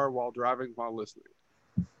their car while driving, while listening.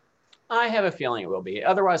 I have a feeling it will be.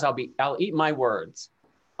 Otherwise, I'll eat my words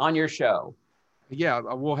on your show. Yeah,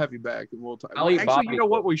 we'll have you back, and we'll talk. Actually, you know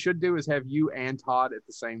what we should do is have you and Todd at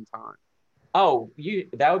the same time. Oh,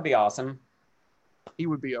 that would be awesome. He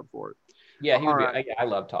would be up for it. Yeah, he All would be. right. I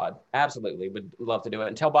love Todd. Absolutely, would love to do it.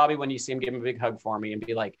 And tell Bobby when you see him, give him a big hug for me, and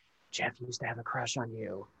be like, Jeff used to have a crush on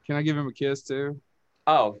you. Can I give him a kiss too?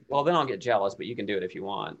 Oh, well, then I'll get jealous, but you can do it if you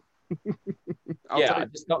want. I'll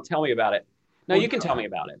Just don't tell me about it. No, Well, you can tell me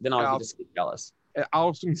about it. Then I'll just get jealous.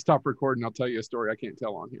 I'll soon stop recording. I'll tell you a story I can't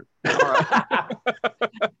tell on here. All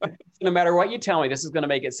right. No matter what you tell me, this is going to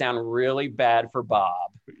make it sound really bad for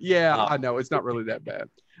Bob. Yeah, I know. It's not really that bad.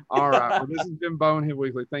 All right. Well, this has been Bonehead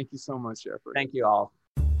Weekly. Thank you so much, Jeffrey. Thank you all.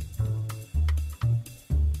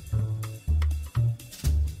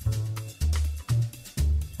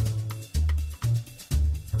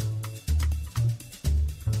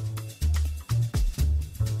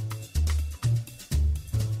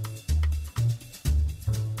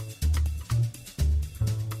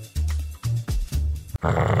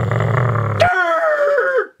 Uh-huh.